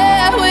knew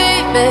that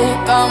we'd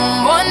become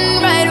one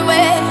right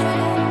away.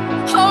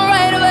 Oh,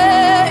 right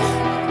away.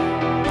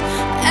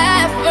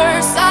 At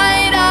first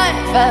sight, I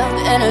felt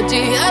the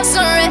energy of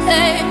sun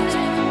rays.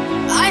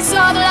 I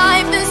saw the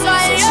life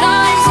inside you.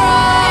 Shine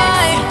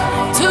bright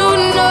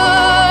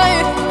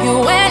tonight. You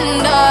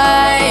and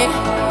I,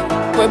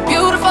 we're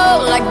beautiful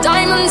like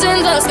diamonds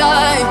in the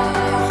sky.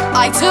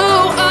 Eye to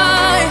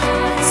eye,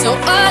 so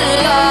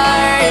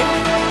alive.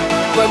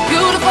 We're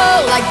beautiful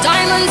like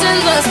diamonds in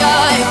the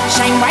sky.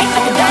 Shine bright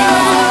like a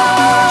diamond.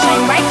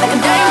 Shine bright like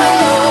a diamond.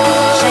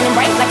 Shining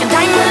bright like a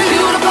diamond. We're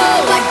beautiful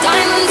like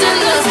diamonds in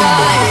the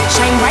sky.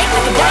 Shine bright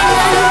like a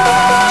diamond.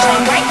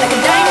 Shine bright like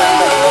a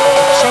diamond.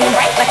 Shining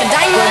bright like a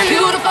diamond. We're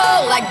beautiful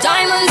like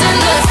diamonds in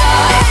the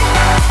sky.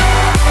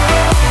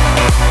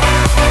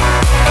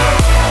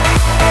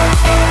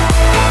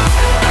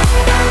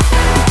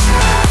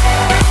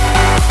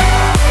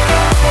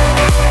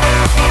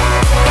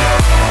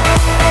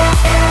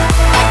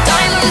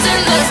 Diamonds in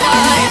the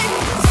sky.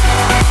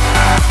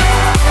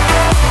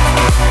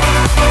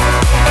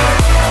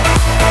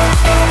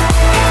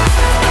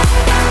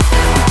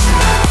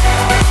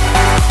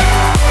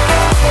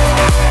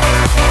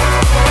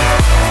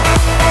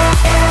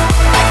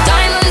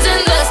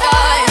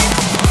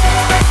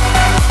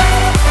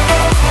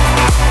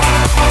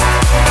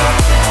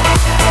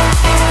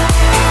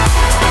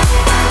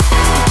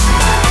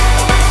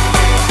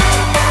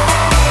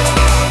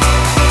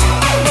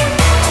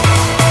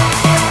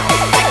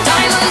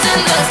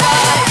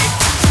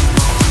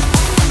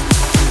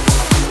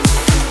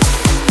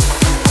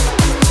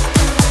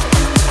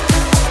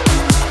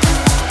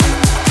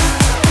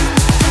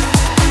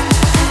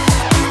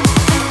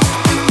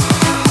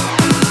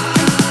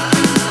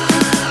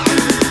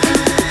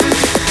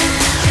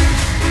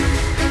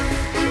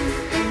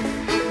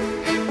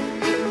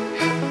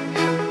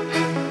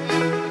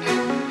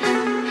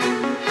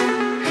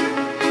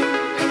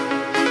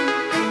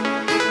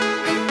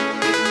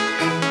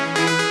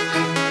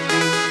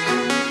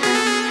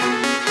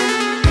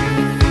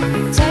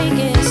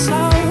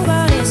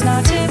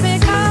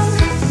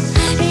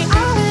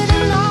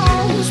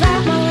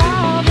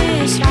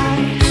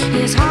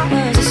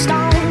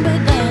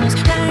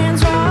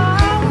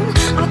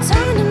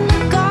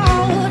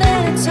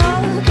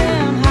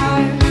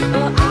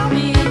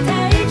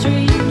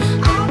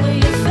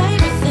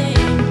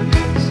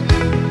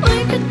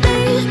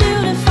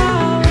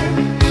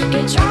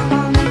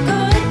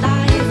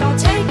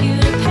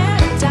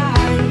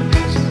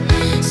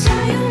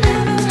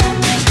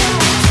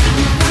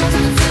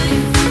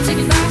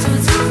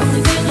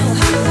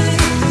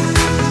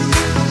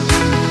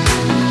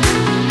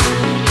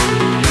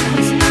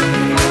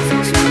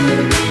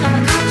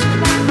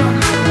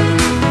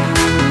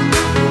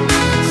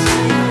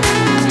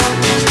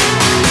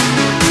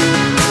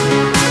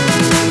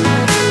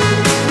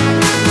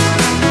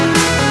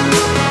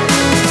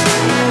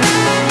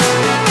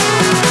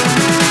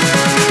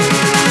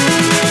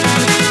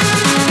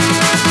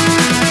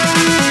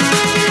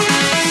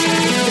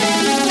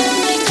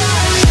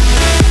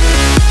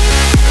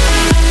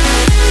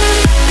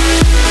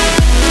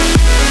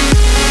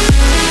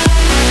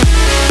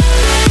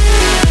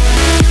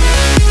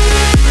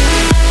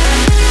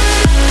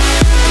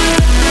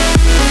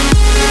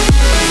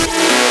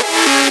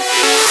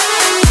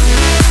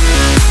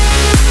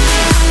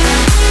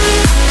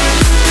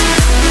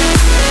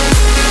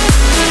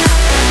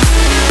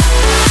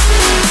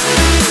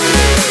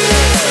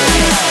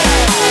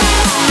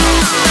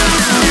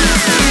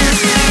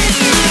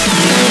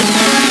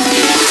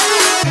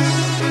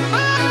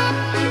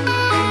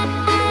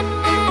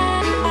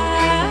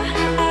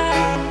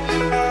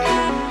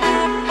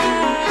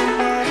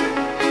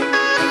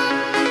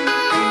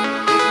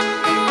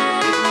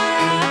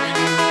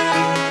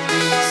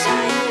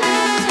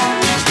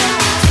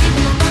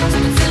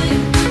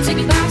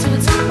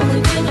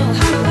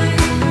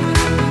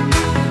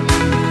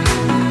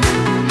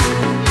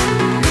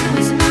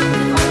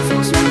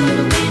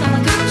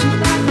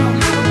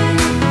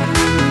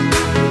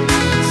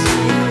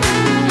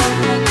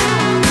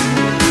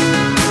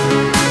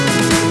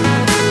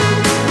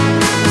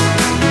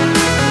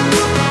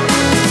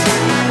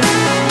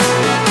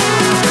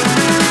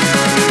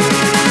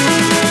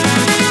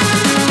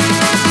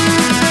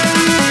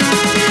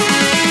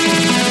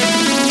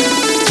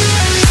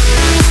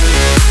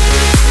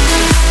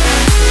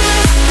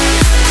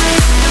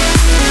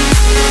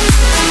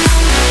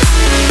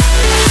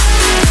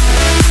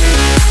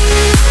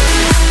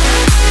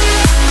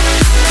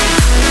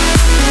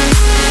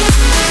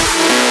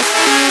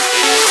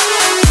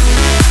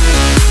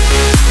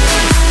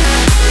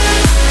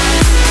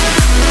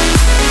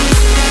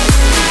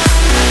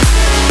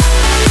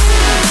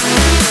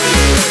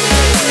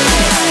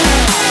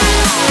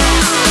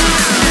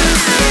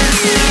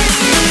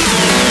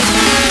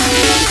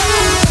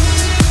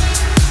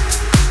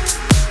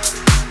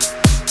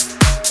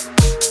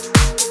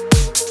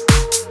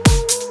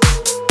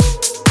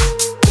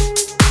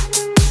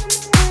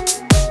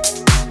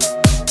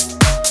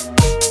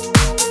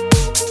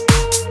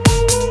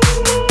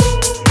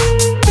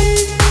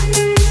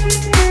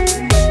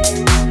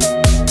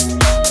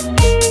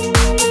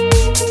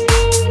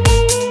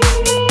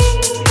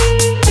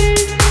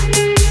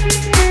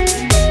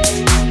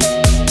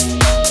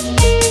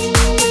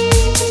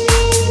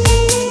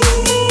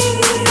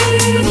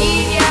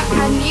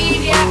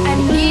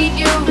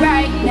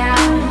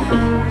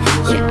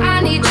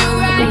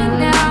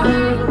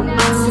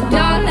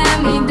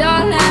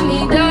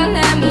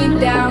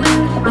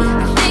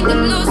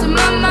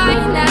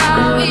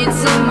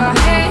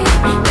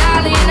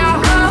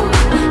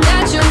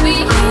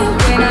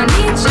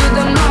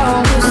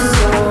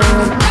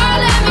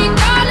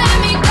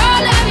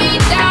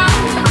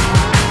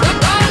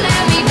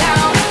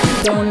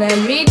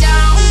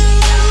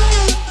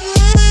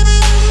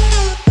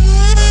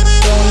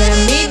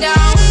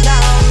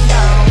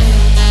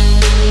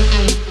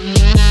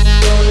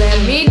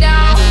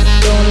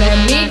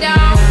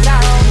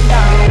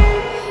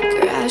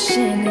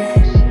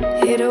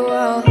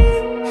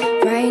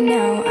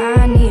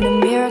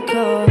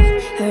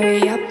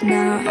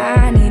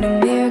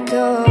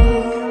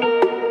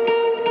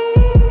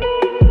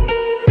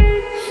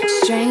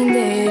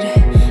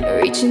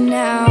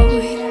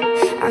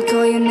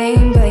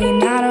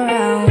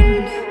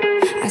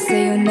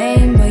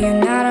 time, but you're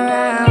not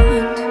around.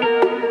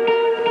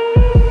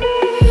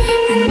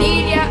 I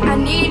need ya, I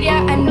need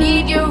ya, I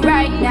need you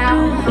right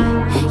now.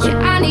 Yeah,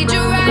 I need you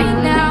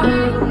right now.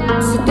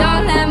 So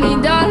don't let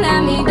me, don't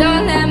let me,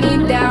 don't let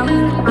me down.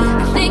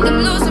 I think I'm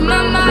losing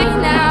my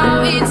mind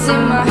now. It's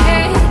in my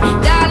head,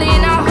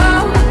 darling. I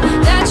hope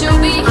that you'll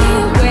be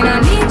here when I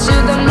need you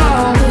the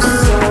most.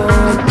 So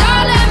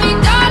don't let me,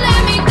 don't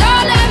let me,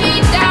 don't let me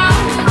down.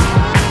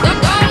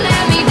 Don't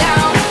let me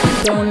down.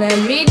 Don't let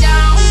me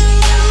down.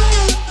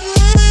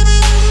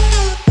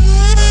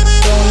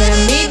 Don't let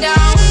me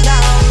down,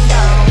 down,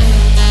 down.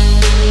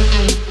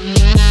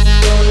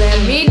 Don't let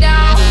me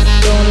down.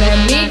 Don't let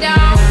me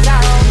down,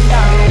 down,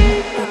 down.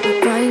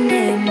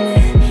 Running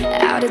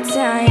out of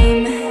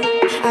time.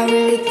 I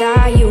really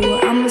thought you were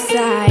on my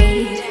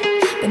side,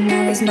 but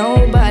now there's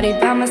nobody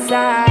by my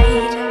side.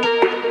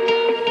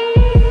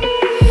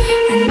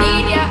 I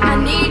need ya, I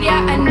need ya,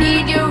 I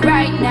need you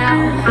right now.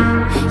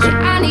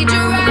 Yeah, I need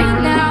you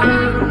right now.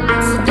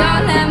 So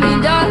don't let me,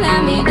 don't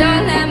let me,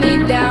 don't let me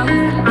down.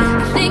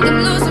 I think I'm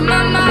losing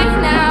my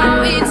mind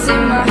now. It's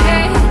in my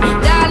head,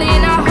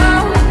 darling. I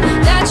hope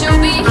that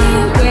you'll be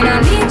here when I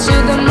need you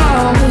the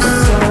most.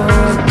 So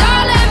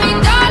don't let me,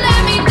 don't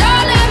let me,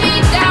 don't let me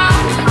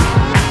down.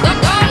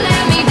 Don't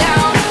let me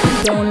down.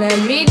 Don't let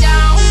me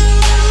down.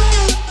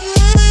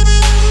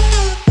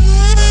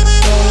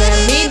 Don't let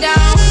me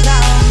down,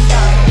 down,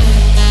 down.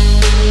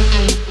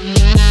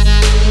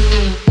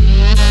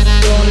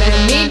 Don't let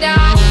me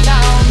down,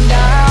 down,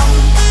 down.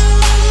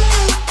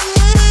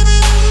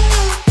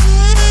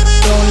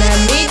 Don't let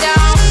me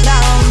down,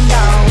 down,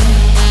 down.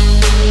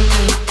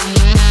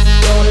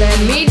 Don't let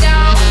me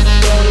down,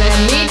 don't let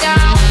me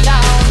down,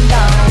 down,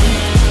 down.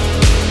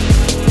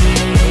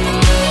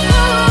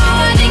 Ooh,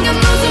 I think I'm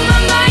losing my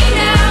mind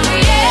now,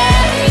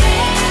 yeah.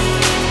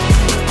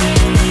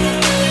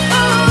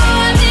 Ooh,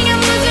 I think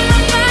I'm losing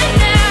my mind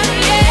now,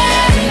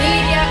 yeah. I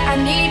need ya, I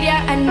need ya,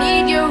 I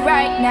need you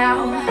right now.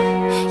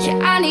 Yeah,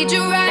 I need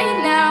you right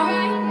now.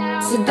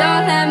 So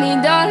don't let me,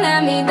 don't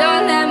let me,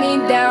 don't let me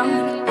down.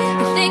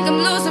 I think I'm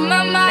losing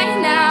my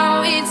mind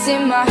now. It's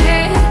in my head.